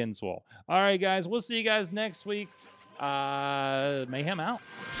going to keep getting swole. All right, guys. We'll see you guys next week. Mayhem out.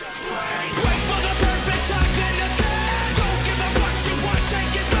 Just wait for the perfect time, then attack. Don't give up what you want,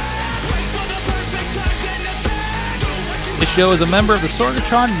 take it back. Wait for the perfect time, then attack. Do what you This show is a member of the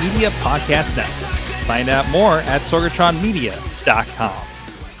Sorgatron Media Podcast Network. Find out more at sorgatronmedia.com.